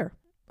he hit her.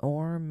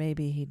 Or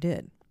maybe he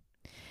did.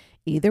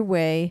 Either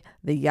way,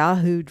 the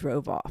Yahoo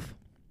drove off.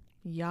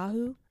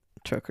 Yahoo?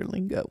 Trucker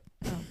lingo.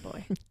 Oh,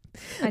 boy.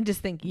 I just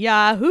think,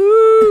 Yahoo!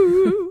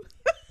 Oh,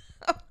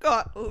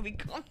 God. Obi,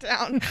 calm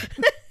down.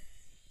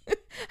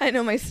 I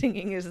know my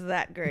singing is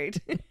that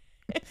great.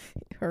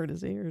 He hurt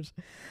his ears.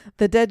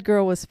 The dead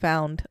girl was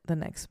found the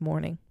next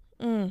morning.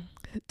 Mm.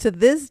 To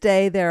this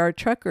day, there are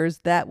truckers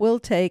that will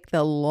take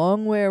the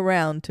long way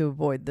around to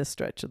avoid this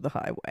stretch of the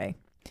highway.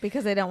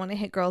 Because they don't want to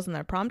hit girls in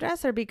their prom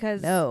dress, or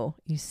because... No,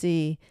 you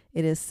see,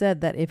 it is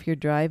said that if you're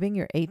driving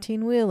your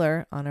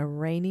 18-wheeler on a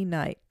rainy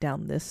night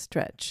down this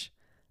stretch,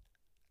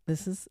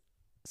 this is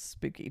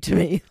spooky to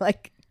me,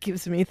 like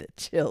gives me the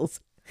chills.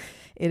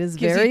 It is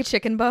Gives very you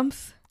chicken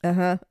bumps.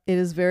 It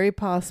is very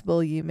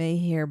possible you may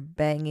hear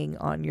banging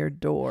on your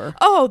door.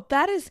 Oh,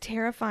 that is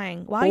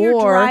terrifying. While you're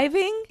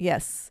driving?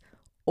 Yes.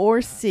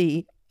 Or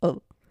see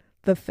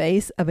the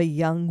face of a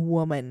young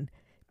woman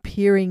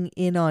peering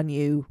in on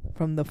you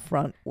from the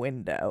front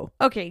window.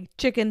 Okay,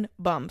 chicken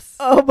bumps.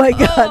 Oh my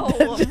God.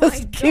 Oh, That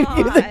just give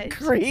you the gosh.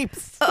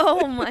 creeps.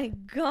 Oh my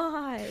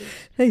God.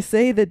 They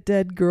say the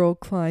dead girl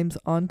climbs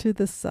onto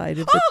the side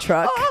of the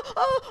truck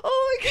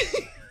Oh my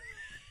God.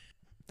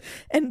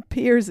 and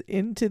peers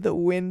into the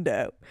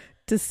window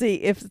to see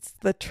if it's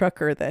the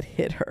trucker that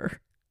hit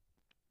her.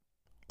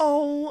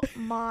 Oh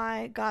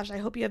my gosh. I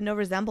hope you have no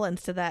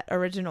resemblance to that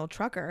original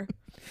trucker.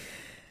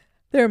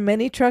 There are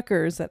many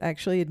truckers that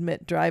actually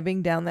admit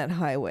driving down that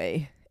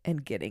highway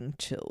and getting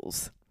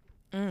chills.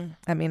 Mm.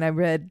 I mean, I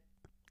read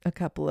a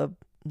couple of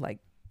like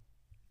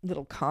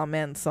little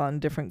comments on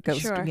different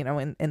ghost, Sure.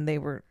 and they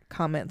were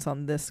comments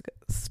on this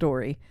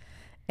story.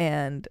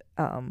 And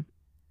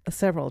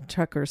several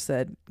truckers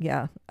said,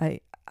 yeah,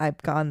 I've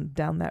gone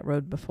down that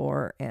road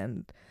before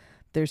and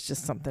there's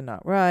just something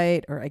not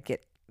right, or I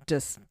get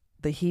just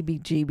the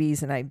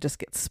heebie-jeebies and I just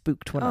get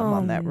spooked when I'm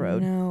on that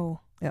road.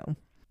 No.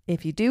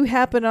 If you do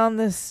happen on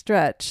this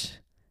stretch,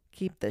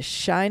 keep the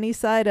shiny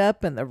side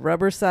up and the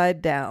rubber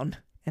side down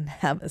and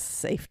have a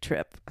safe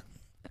trip.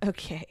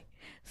 Okay.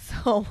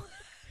 So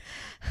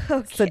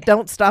Okay. So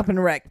don't stop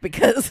and wreck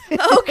because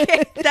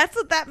Okay, that's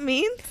what that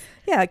means.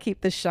 yeah,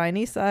 keep the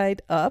shiny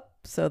side up,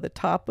 so the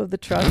top of the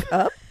truck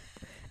up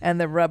and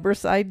the rubber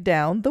side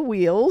down, the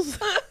wheels.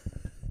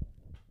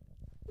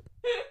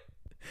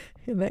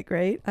 Isn't that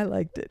great? I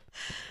liked it.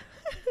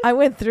 I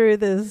went through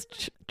this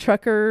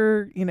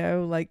trucker,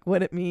 like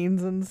what it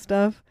means and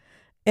stuff.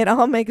 It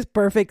all makes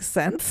perfect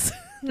sense.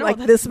 No, like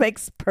this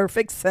makes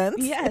perfect sense.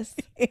 Yes.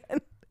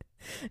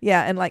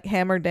 And like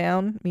hammer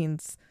down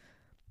means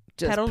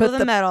just Pedal put to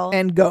the metal.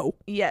 and go.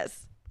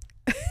 Yes.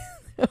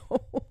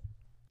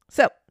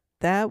 So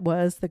that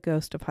was the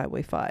Ghost of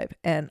Highway 5.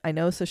 And I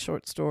know it's a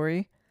short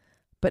story,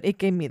 but it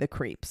gave me the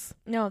creeps.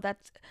 No,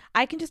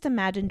 I can just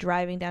imagine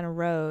driving down a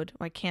road.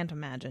 Well, I can't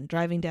imagine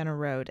driving down a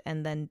road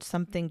and then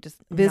something just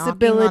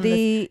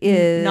Visibility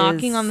is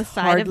knocking on the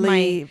side of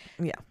my.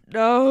 Yeah.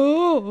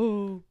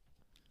 No.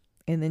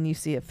 And then you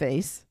see a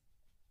face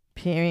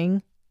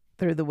peering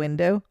through the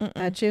window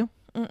at you.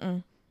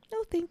 No,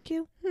 thank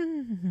you.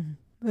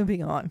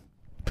 Moving on.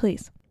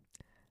 Please.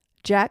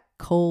 Jack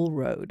Cole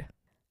Road.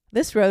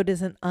 This road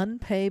is an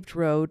unpaved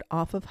road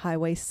off of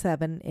Highway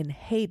 7 in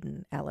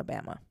Hayden,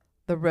 Alabama.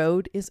 The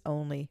road is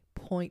only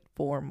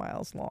 0.4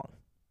 miles long.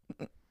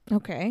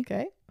 Okay.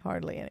 Okay?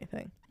 Hardly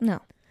anything.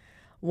 No.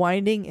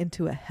 Winding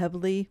into a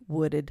heavily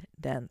wooded,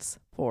 dense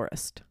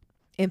forest.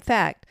 In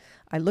fact,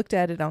 I looked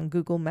at it on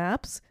Google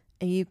Maps,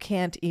 and you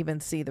can't even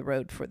see the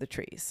road for the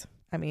trees.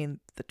 I mean,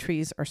 the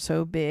trees are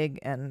so big,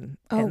 and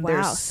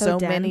there's so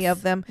many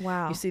of them.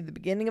 Wow. You see the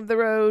beginning of the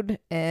road,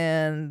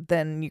 and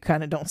then you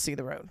kind of don't see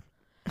the road.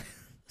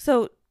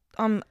 So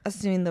I'm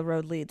assuming the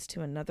road leads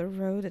to another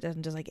road. It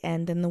doesn't just like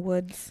end in the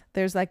woods.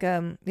 There's like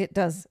it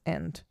does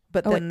end,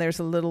 but then there's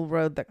a little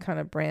road that kind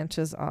of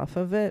branches off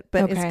of it,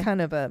 but it's kind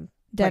of a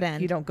dead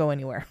end. You don't go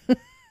anywhere.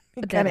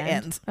 It kind of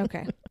ends.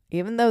 Okay.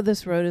 Even though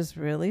this road is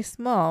really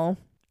small,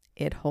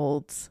 it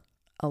holds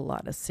a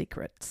lot of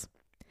secrets.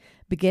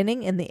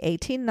 Beginning in the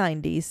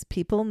 1890s,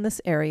 people in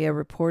this area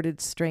reported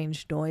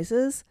strange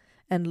noises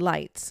and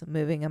lights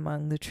moving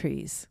among the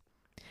trees.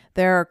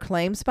 There are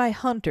claims by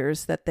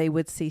hunters that they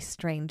would see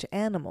strange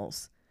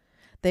animals.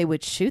 They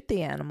would shoot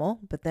the animal,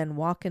 but then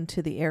walk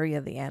into the area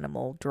the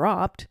animal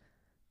dropped,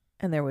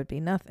 and there would be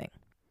nothing.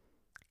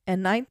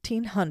 In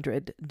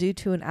 1900, due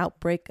to an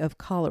outbreak of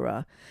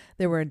cholera,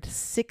 there were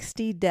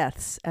 60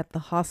 deaths at the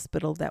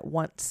hospital that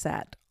once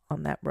sat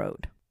on that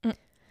road.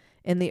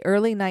 In the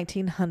early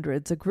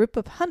 1900s, a group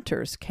of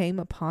hunters came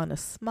upon a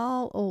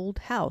small old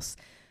house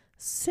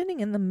sitting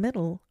in the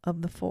middle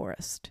of the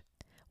forest.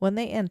 When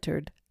they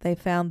entered, they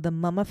found the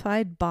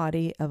mummified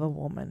body of a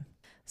woman.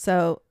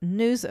 So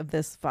news of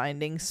this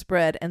finding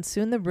spread, and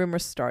soon the rumor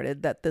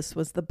started that this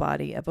was the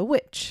body of a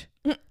witch.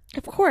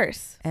 Of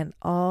course. And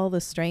all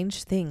the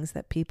strange things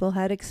that people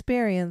had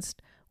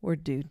experienced were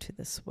due to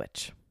this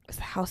witch. Is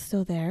the house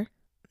still there?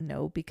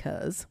 No,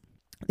 because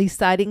these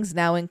sightings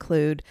now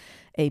include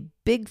a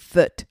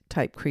Bigfoot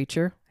type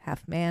creature,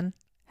 half man,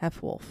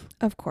 half wolf.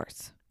 Of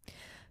course.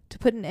 To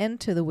put an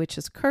end to the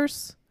witch's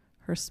curse,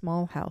 her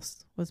small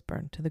house was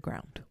burned to the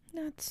ground.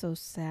 That's so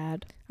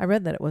sad. I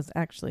read that it was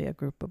actually a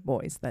group of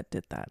boys that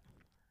did that.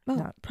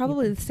 Oh,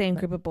 probably the same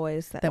group of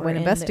boys that were went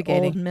in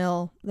investigating the old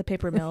mill, the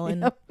paper mill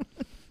Yep.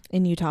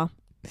 in Utah.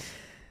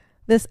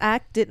 This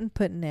act didn't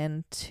put an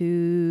end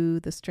to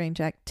the strange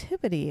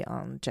activity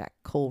on Jack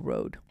Cole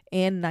Road.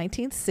 In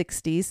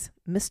 1960s,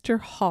 Mr.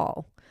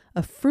 Hall,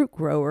 a fruit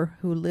grower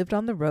who lived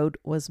on the road,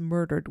 was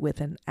murdered with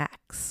an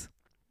axe.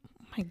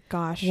 Oh my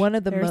gosh. One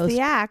of the There's most the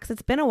axe.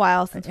 It's been a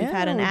while since we've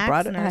had an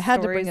axe in our I had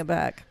to stories. bring it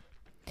back.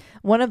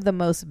 One of the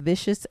most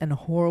vicious and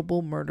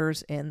horrible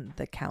murders in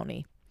the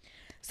county.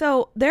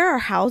 So there are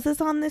houses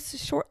on this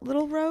short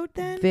little road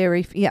then?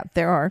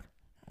 There are.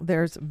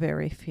 There's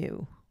very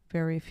few.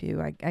 Very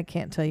few. I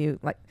can't tell you,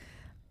 like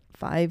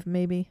 5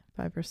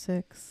 or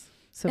 6.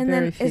 So and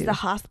very then few. Is the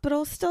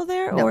hospital still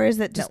there, No, or is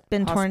it just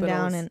been torn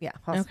down? And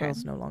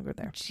hospital's no longer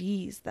there.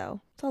 Jeez,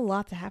 though. It's a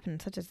lot to happen in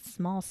such a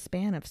small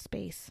span of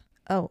space.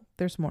 Oh,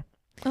 there's more.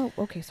 Oh,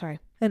 okay, sorry.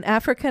 An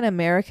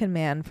African-American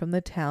man from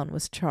the town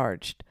was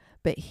charged,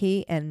 but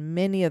he and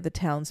many of the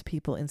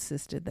townspeople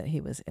insisted that he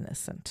was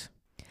innocent.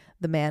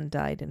 The man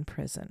died in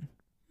prison.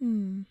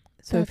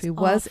 So if That's he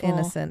was awful.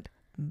 innocent,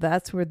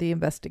 that's where the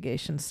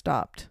investigation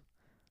stopped.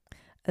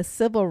 A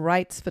civil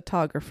rights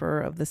photographer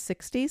of the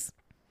 60s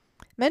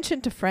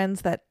mentioned to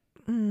friends that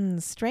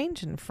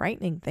strange and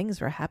frightening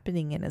things were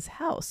happening in his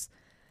house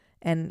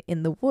and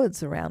in the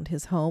woods around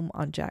his home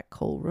on Jack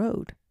Cole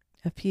Road.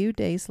 A few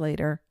days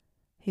later,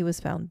 he was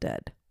found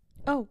dead.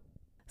 Oh.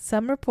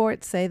 Some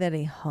reports say that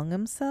he hung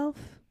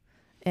himself,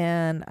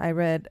 and I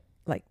read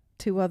like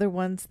 2 other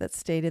ones that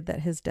stated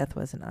that his death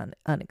was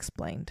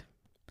unexplained.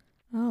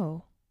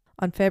 Oh.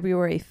 On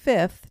February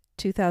 5th,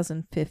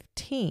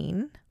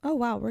 2015... Oh,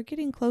 wow, we're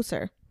getting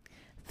closer.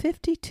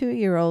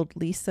 52-year-old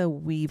Lisa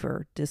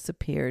Weaver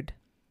disappeared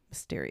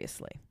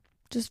mysteriously.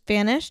 Just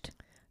vanished?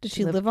 Did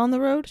she live on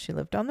the road? She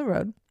lived on the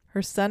road.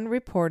 Her son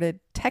reported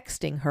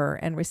texting her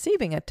and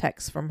receiving a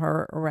text from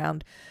her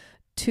around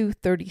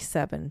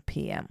 2:37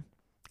 p.m.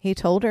 He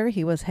told her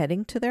he was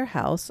heading to their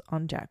house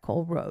on Jack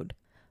Hole Road.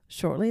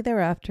 Shortly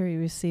thereafter, he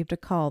received a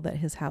call that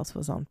his house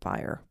was on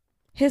fire.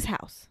 His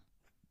house.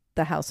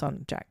 The house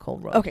on Jack Hole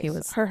Road. Okay, He so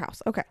was her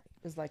house. Okay.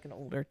 like an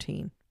older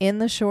teen. In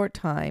the short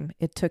time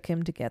it took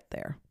him to get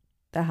there,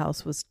 the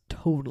house was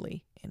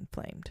totally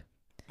inflamed.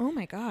 Oh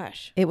my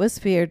gosh. It was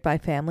feared by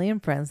family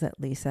and friends that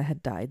Lisa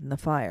had died in the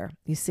fire.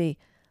 You see,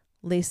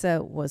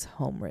 Lisa was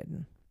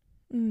home-ridden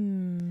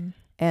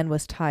and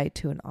was tied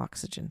to an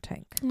oxygen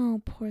tank.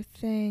 Oh, poor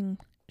thing.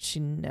 She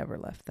never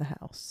left the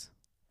house.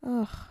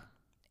 Ugh.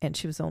 And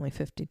she was only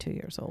 52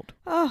 years old.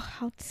 Oh,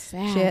 how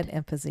sad. She had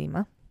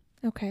emphysema.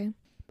 Okay.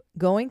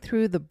 Going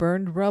through the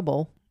burned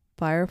rubble,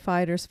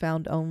 firefighters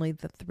found only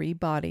the 3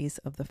 bodies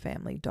of the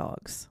family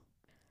dogs.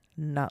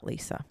 Not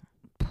Lisa.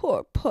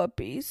 Poor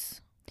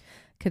puppies.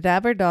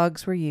 Cadaver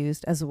dogs were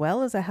used as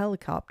well as a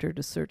helicopter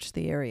to search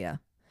the area.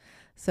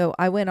 So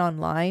I went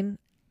online,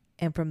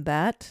 and from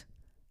that,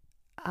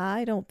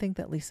 I don't think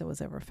that Lisa was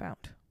ever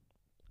found.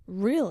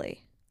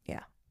 Really?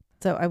 Yeah.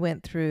 So I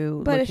went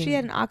through. But if she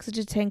had an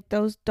oxygen tank,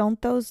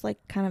 don't those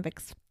like kind of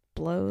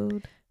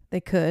explode? They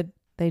could.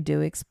 They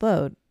do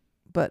explode.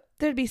 But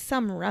There'd be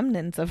some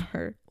remnants of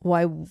her.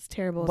 why As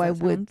terrible as why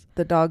that would sounds.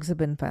 the dogs have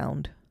been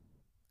found,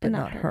 but And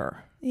not not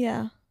her?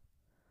 Yeah.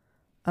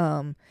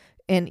 And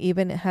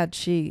even had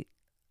she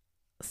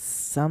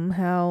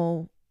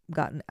somehow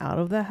gotten out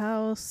of the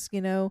house,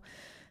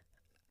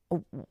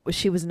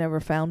 she was never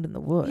found in the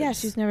woods. Yeah,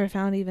 she's never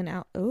found even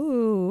out.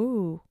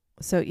 Ooh.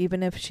 So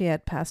even if she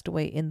had passed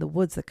away in the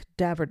woods, the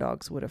cadaver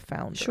dogs would have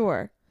found her.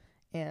 Sure.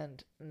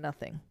 And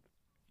nothing.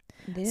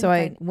 They So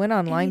I didn't went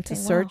online to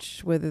anything, wow.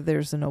 search whether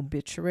there's an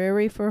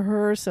obituary for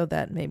her so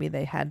that maybe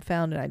they had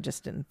found it. I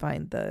just didn't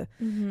find the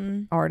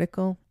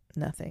article.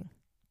 Nothing.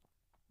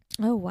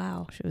 Oh,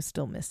 wow. She was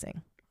still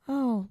missing.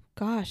 Oh,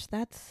 gosh.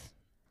 That's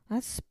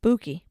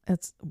spooky.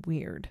 That's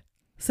weird.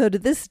 So to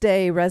this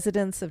day,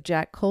 residents of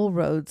Jack Hole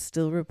Road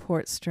still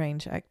report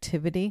strange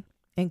activity,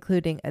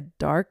 including a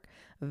dark,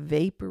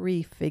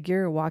 vapory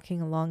figure walking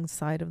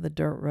alongside of the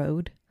dirt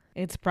road.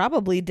 It's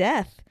probably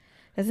Death.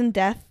 Doesn't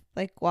Death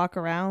like walk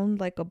around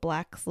like a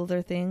black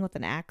slither thing with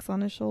an axe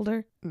on his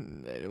shoulder? I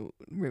don't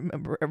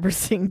remember ever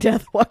seeing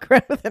Death walk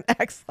around with an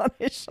axe on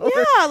his shoulder.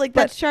 Yeah, like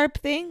that sharp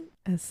thing.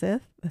 A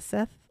Sith?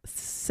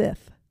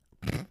 Sith.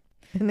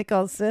 Isn't it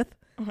called Sith?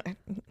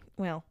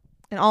 Well,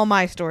 in all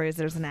my stories,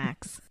 there's an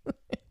axe.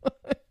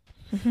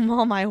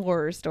 All my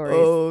horror stories.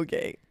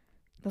 Okay.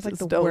 That's like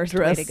Just the don't worst way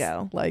dress to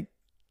go. like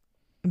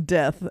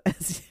Death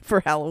for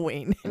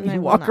Halloween. And I you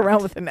will walk not.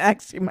 around with an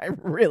axe, you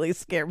might really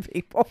scare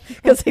people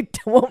because they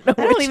won't know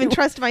I what don't even you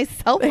trust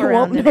myself They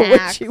around won't an know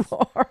axe. what you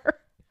are.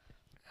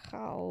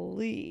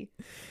 Golly.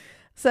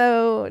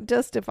 So,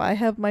 just if I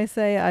have my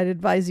say, I'd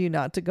advise you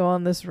not to go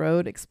on this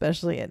road,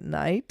 especially at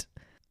night.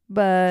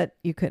 But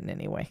you couldn't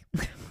anyway.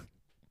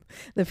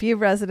 The few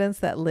residents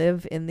that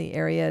live in the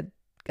area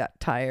got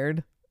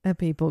tired of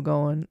people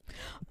going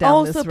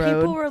down this so road.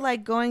 people were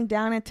like going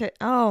down it to.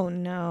 Oh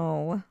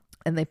no.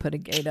 And they put a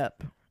gate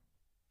up.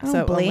 I don't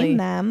So blame only-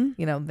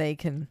 them. They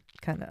can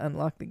kind of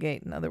unlock the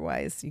gate, and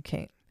otherwise you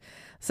can't.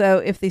 So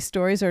if these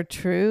stories are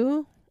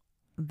true,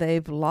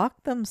 they've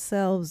locked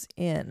themselves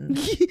in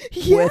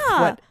with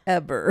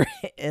whatever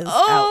is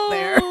out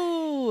there.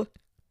 Oh.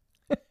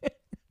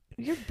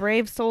 You're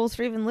brave souls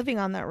for even living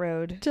on that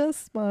road.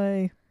 Just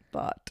my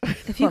thought.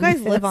 If you on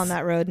guys live this. on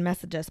that road,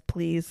 message us,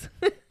 please.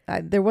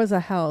 There was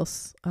a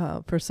house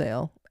for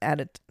sale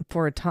at it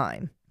for a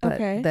time, but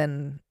Okay.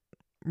 then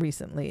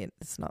recently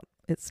it's not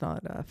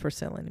for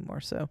sale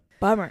anymore. So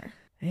Bummer.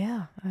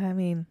 yeah, I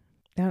mean,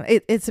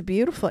 it's a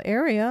beautiful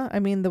area. I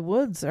mean, the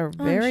woods are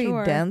very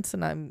sure. dense,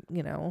 and I'm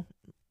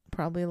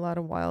probably a lot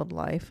of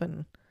wildlife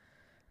and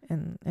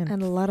And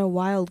a lot of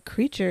wild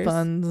creatures.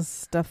 fun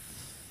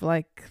stuff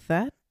like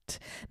that.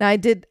 Now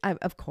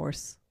of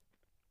course,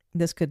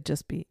 this could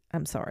just be,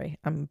 I'm sorry,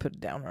 I'm going to put a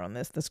downer on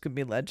this. This could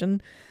be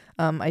legend.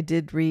 I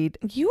did read,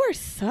 You are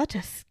such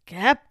a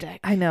skeptic.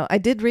 I know, I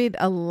did read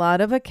a lot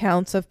of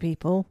accounts of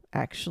people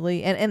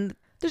actually. And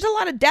There's a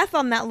lot of death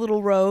on that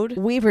little road.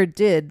 Weaver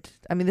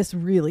this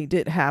really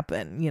did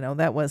happen.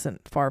 That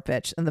wasn't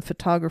far-fetched. And the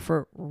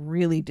photographer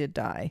really did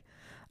die.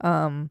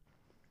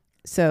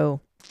 So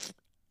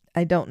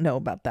I don't know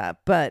about that,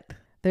 but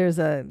there's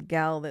a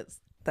gal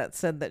that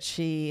said that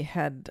she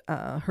had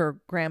her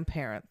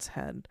grandparents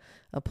had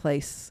a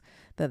place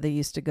that they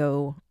used to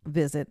go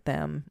visit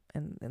them,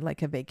 and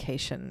like a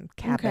vacation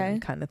cabin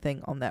kind of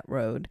thing on that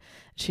road.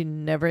 She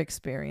never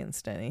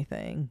experienced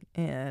anything,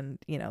 and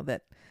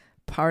that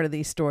part of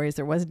these stories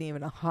there wasn't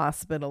even a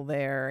hospital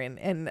there,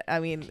 and I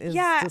mean, it's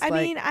just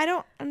I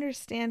don't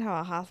understand how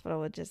a hospital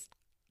would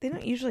they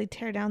don't usually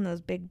tear down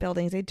those big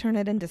buildings. They turn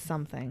it into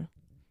something.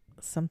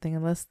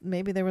 unless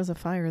maybe there was a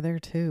fire there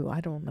too. I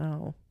don't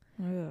know.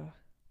 Ugh.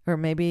 Or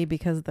maybe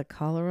because of the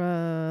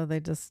cholera, they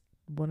just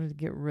wanted to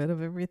get rid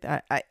of everything.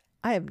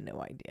 I have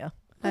no idea.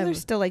 Well, there's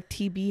still like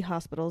TB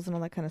hospitals and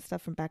all that kind of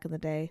stuff from back in the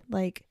day.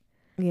 Like,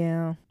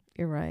 Yeah,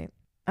 you're right.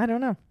 I don't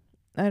know.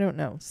 I don't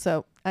know.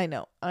 So I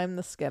know I'm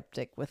the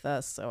skeptic with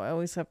us, so I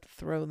always have to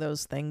throw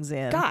those things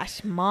in.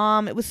 Gosh,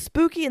 Mom, it was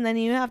spooky, and then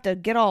you have to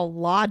get all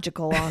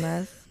logical on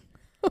us.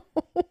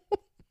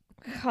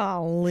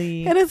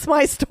 Golly. And it's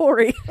my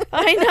story.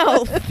 I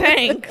know.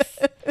 Thanks.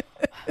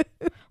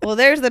 Well,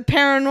 there's the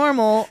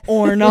paranormal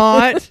or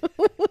not.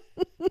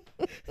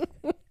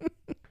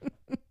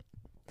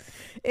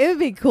 It would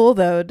be cool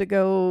though to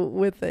go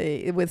with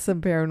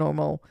some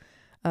paranormal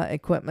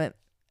equipment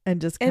and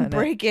just and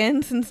break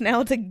in, since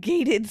now it's a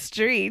gated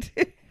street.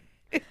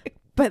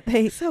 But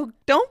So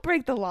don't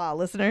break the law,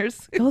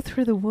 listeners. go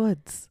through the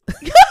woods.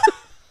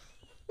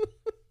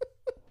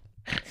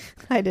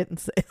 I didn't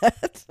say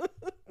that.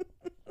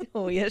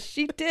 Oh, yes,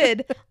 she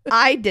did.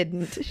 I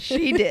didn't.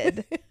 She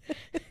did.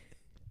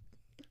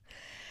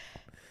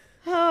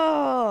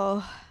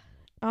 Oh,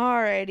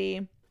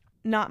 alrighty.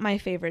 Not my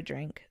favorite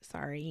drink.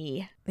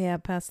 Sorry. Yeah,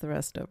 pass the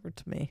rest over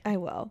to me. I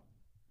will.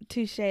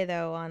 Touche,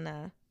 though,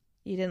 on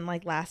you didn't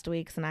like last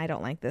week's and I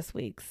don't like this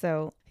week's.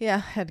 So, Yeah, I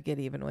had to get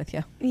even with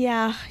you.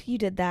 yeah, you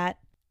did that.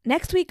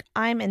 Next week,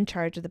 I'm in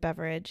charge of the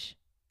beverage.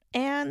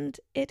 And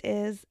it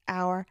is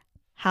our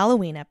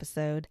Halloween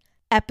episode.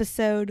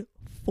 Episode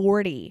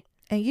 40.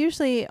 And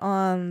usually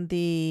on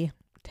the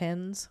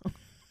 10s,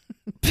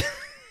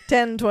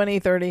 10, 20,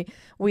 30,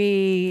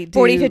 we do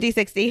 40, 50,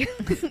 60.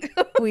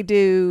 we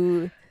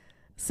do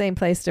same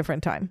place,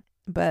 different time.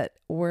 But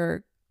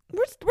we're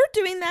We're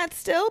doing that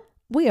still.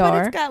 We but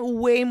are it's got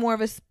way more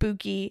of a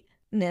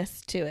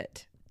spookiness to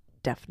it.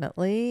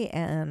 definitely,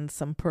 and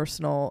some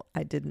personal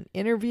I didn't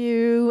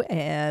interview,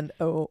 and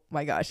oh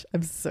my gosh,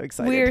 I'm so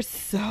excited. We're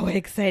so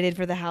excited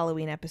for the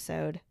Halloween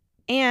episode.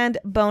 And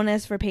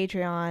bonus for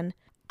Patreon,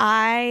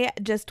 I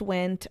just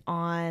went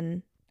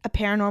on a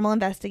paranormal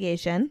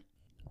investigation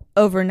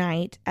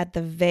overnight at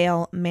the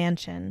Vale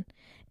Mansion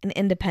in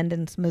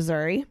Independence,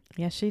 Missouri.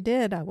 Yes, she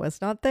did. I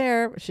was not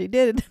there. She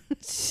did.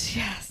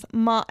 Yes.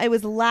 It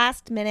was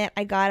last minute.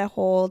 I got a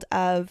hold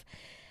of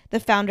the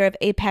founder of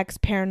Apex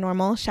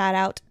Paranormal. Shout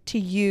out to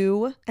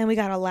you. And we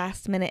got a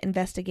last minute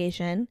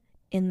investigation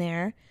in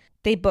there.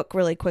 They book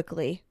really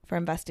quickly for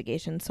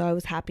investigations, so I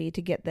was happy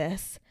to get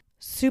this.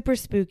 Super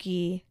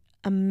spooky,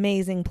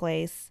 amazing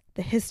place.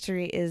 The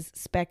history is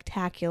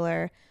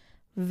spectacular.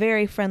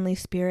 Very friendly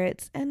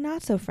spirits and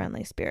not so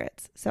friendly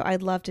spirits. So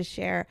I'd love to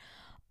share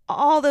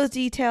all those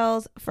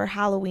details for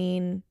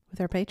Halloween With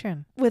our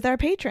patron. with our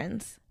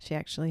patrons. She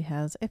actually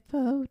has a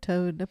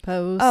photo to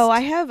post. Oh,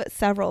 I have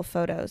several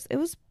photos. It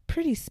was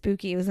pretty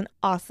spooky. It was an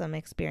awesome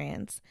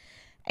experience.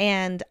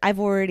 And I've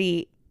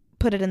already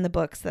put it in the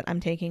books that I'm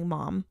taking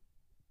Mom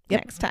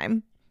next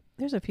time.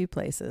 There's a few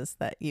places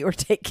that you are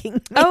taking. me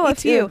Oh, a to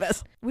few.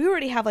 invest- We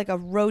already have like a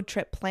road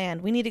trip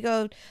planned. We need to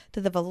go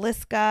to the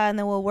Villisca and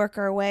then we'll work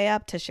our way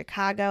up to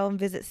Chicago and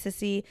visit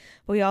Sissy.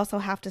 But we also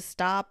have to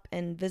stop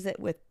and visit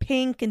with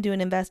Pink and do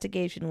an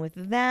investigation with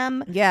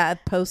them. Yeah,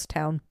 at Post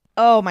Town.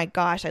 Oh my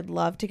gosh, I'd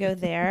love to go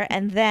there.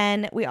 And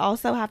then we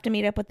also have to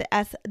meet up with the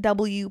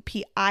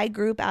SWPI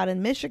group out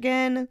in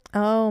Michigan.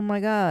 Oh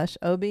my gosh.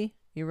 Obi,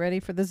 you ready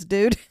for this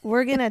dude?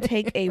 We're going to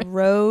take a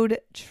road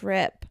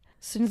trip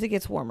as soon as it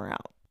gets warmer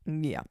out.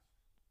 Yeah.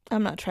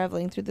 I'm not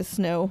traveling through the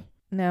snow.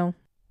 No.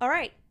 All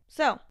right.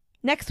 So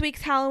next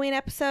week's Halloween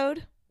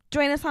episode,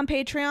 join us on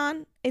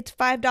Patreon. It's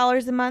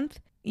 $5 a month.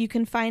 You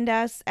can find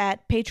us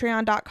at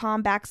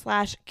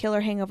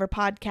patreon.com/Killer Hangover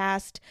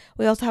Podcast.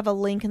 We also have a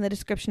link in the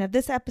description of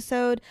this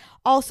episode.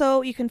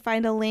 Also, you can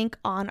find a link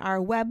on our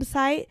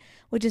website,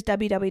 which is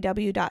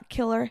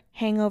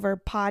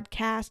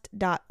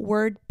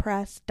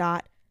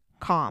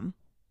www.killerhangoverpodcast.wordpress.com.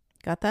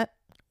 Got that?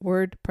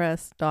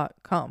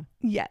 WordPress.com.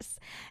 Yes.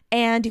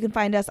 And you can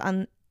find us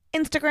on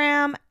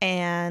Instagram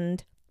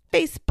and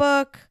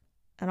Facebook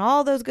and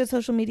all those good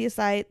social media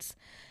sites.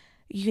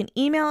 You can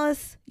email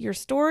us your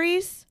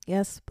stories,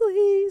 Yes,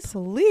 please.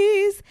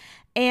 please.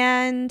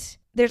 And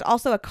there's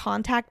also a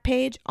contact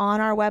page on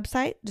our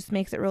website. Just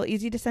makes it real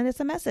easy to send us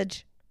a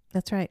message.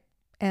 That's right.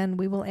 And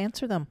we will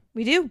answer them.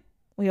 We do.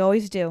 We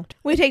always do.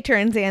 We take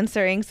turns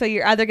answering. So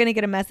you're either going to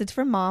get a message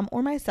from Mom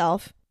or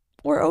myself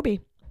or Obi.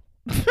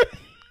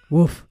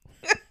 Woof.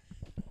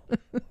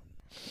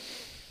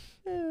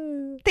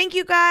 Thank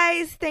you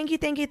guys. Thank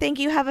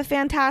you. Have a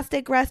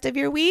fantastic rest of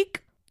your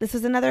week. This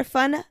was another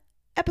fun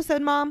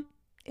episode, Mom.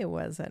 It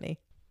was, honey.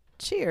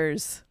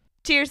 Cheers.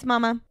 Cheers,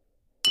 Mama.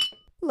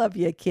 Love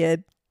you,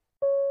 kid.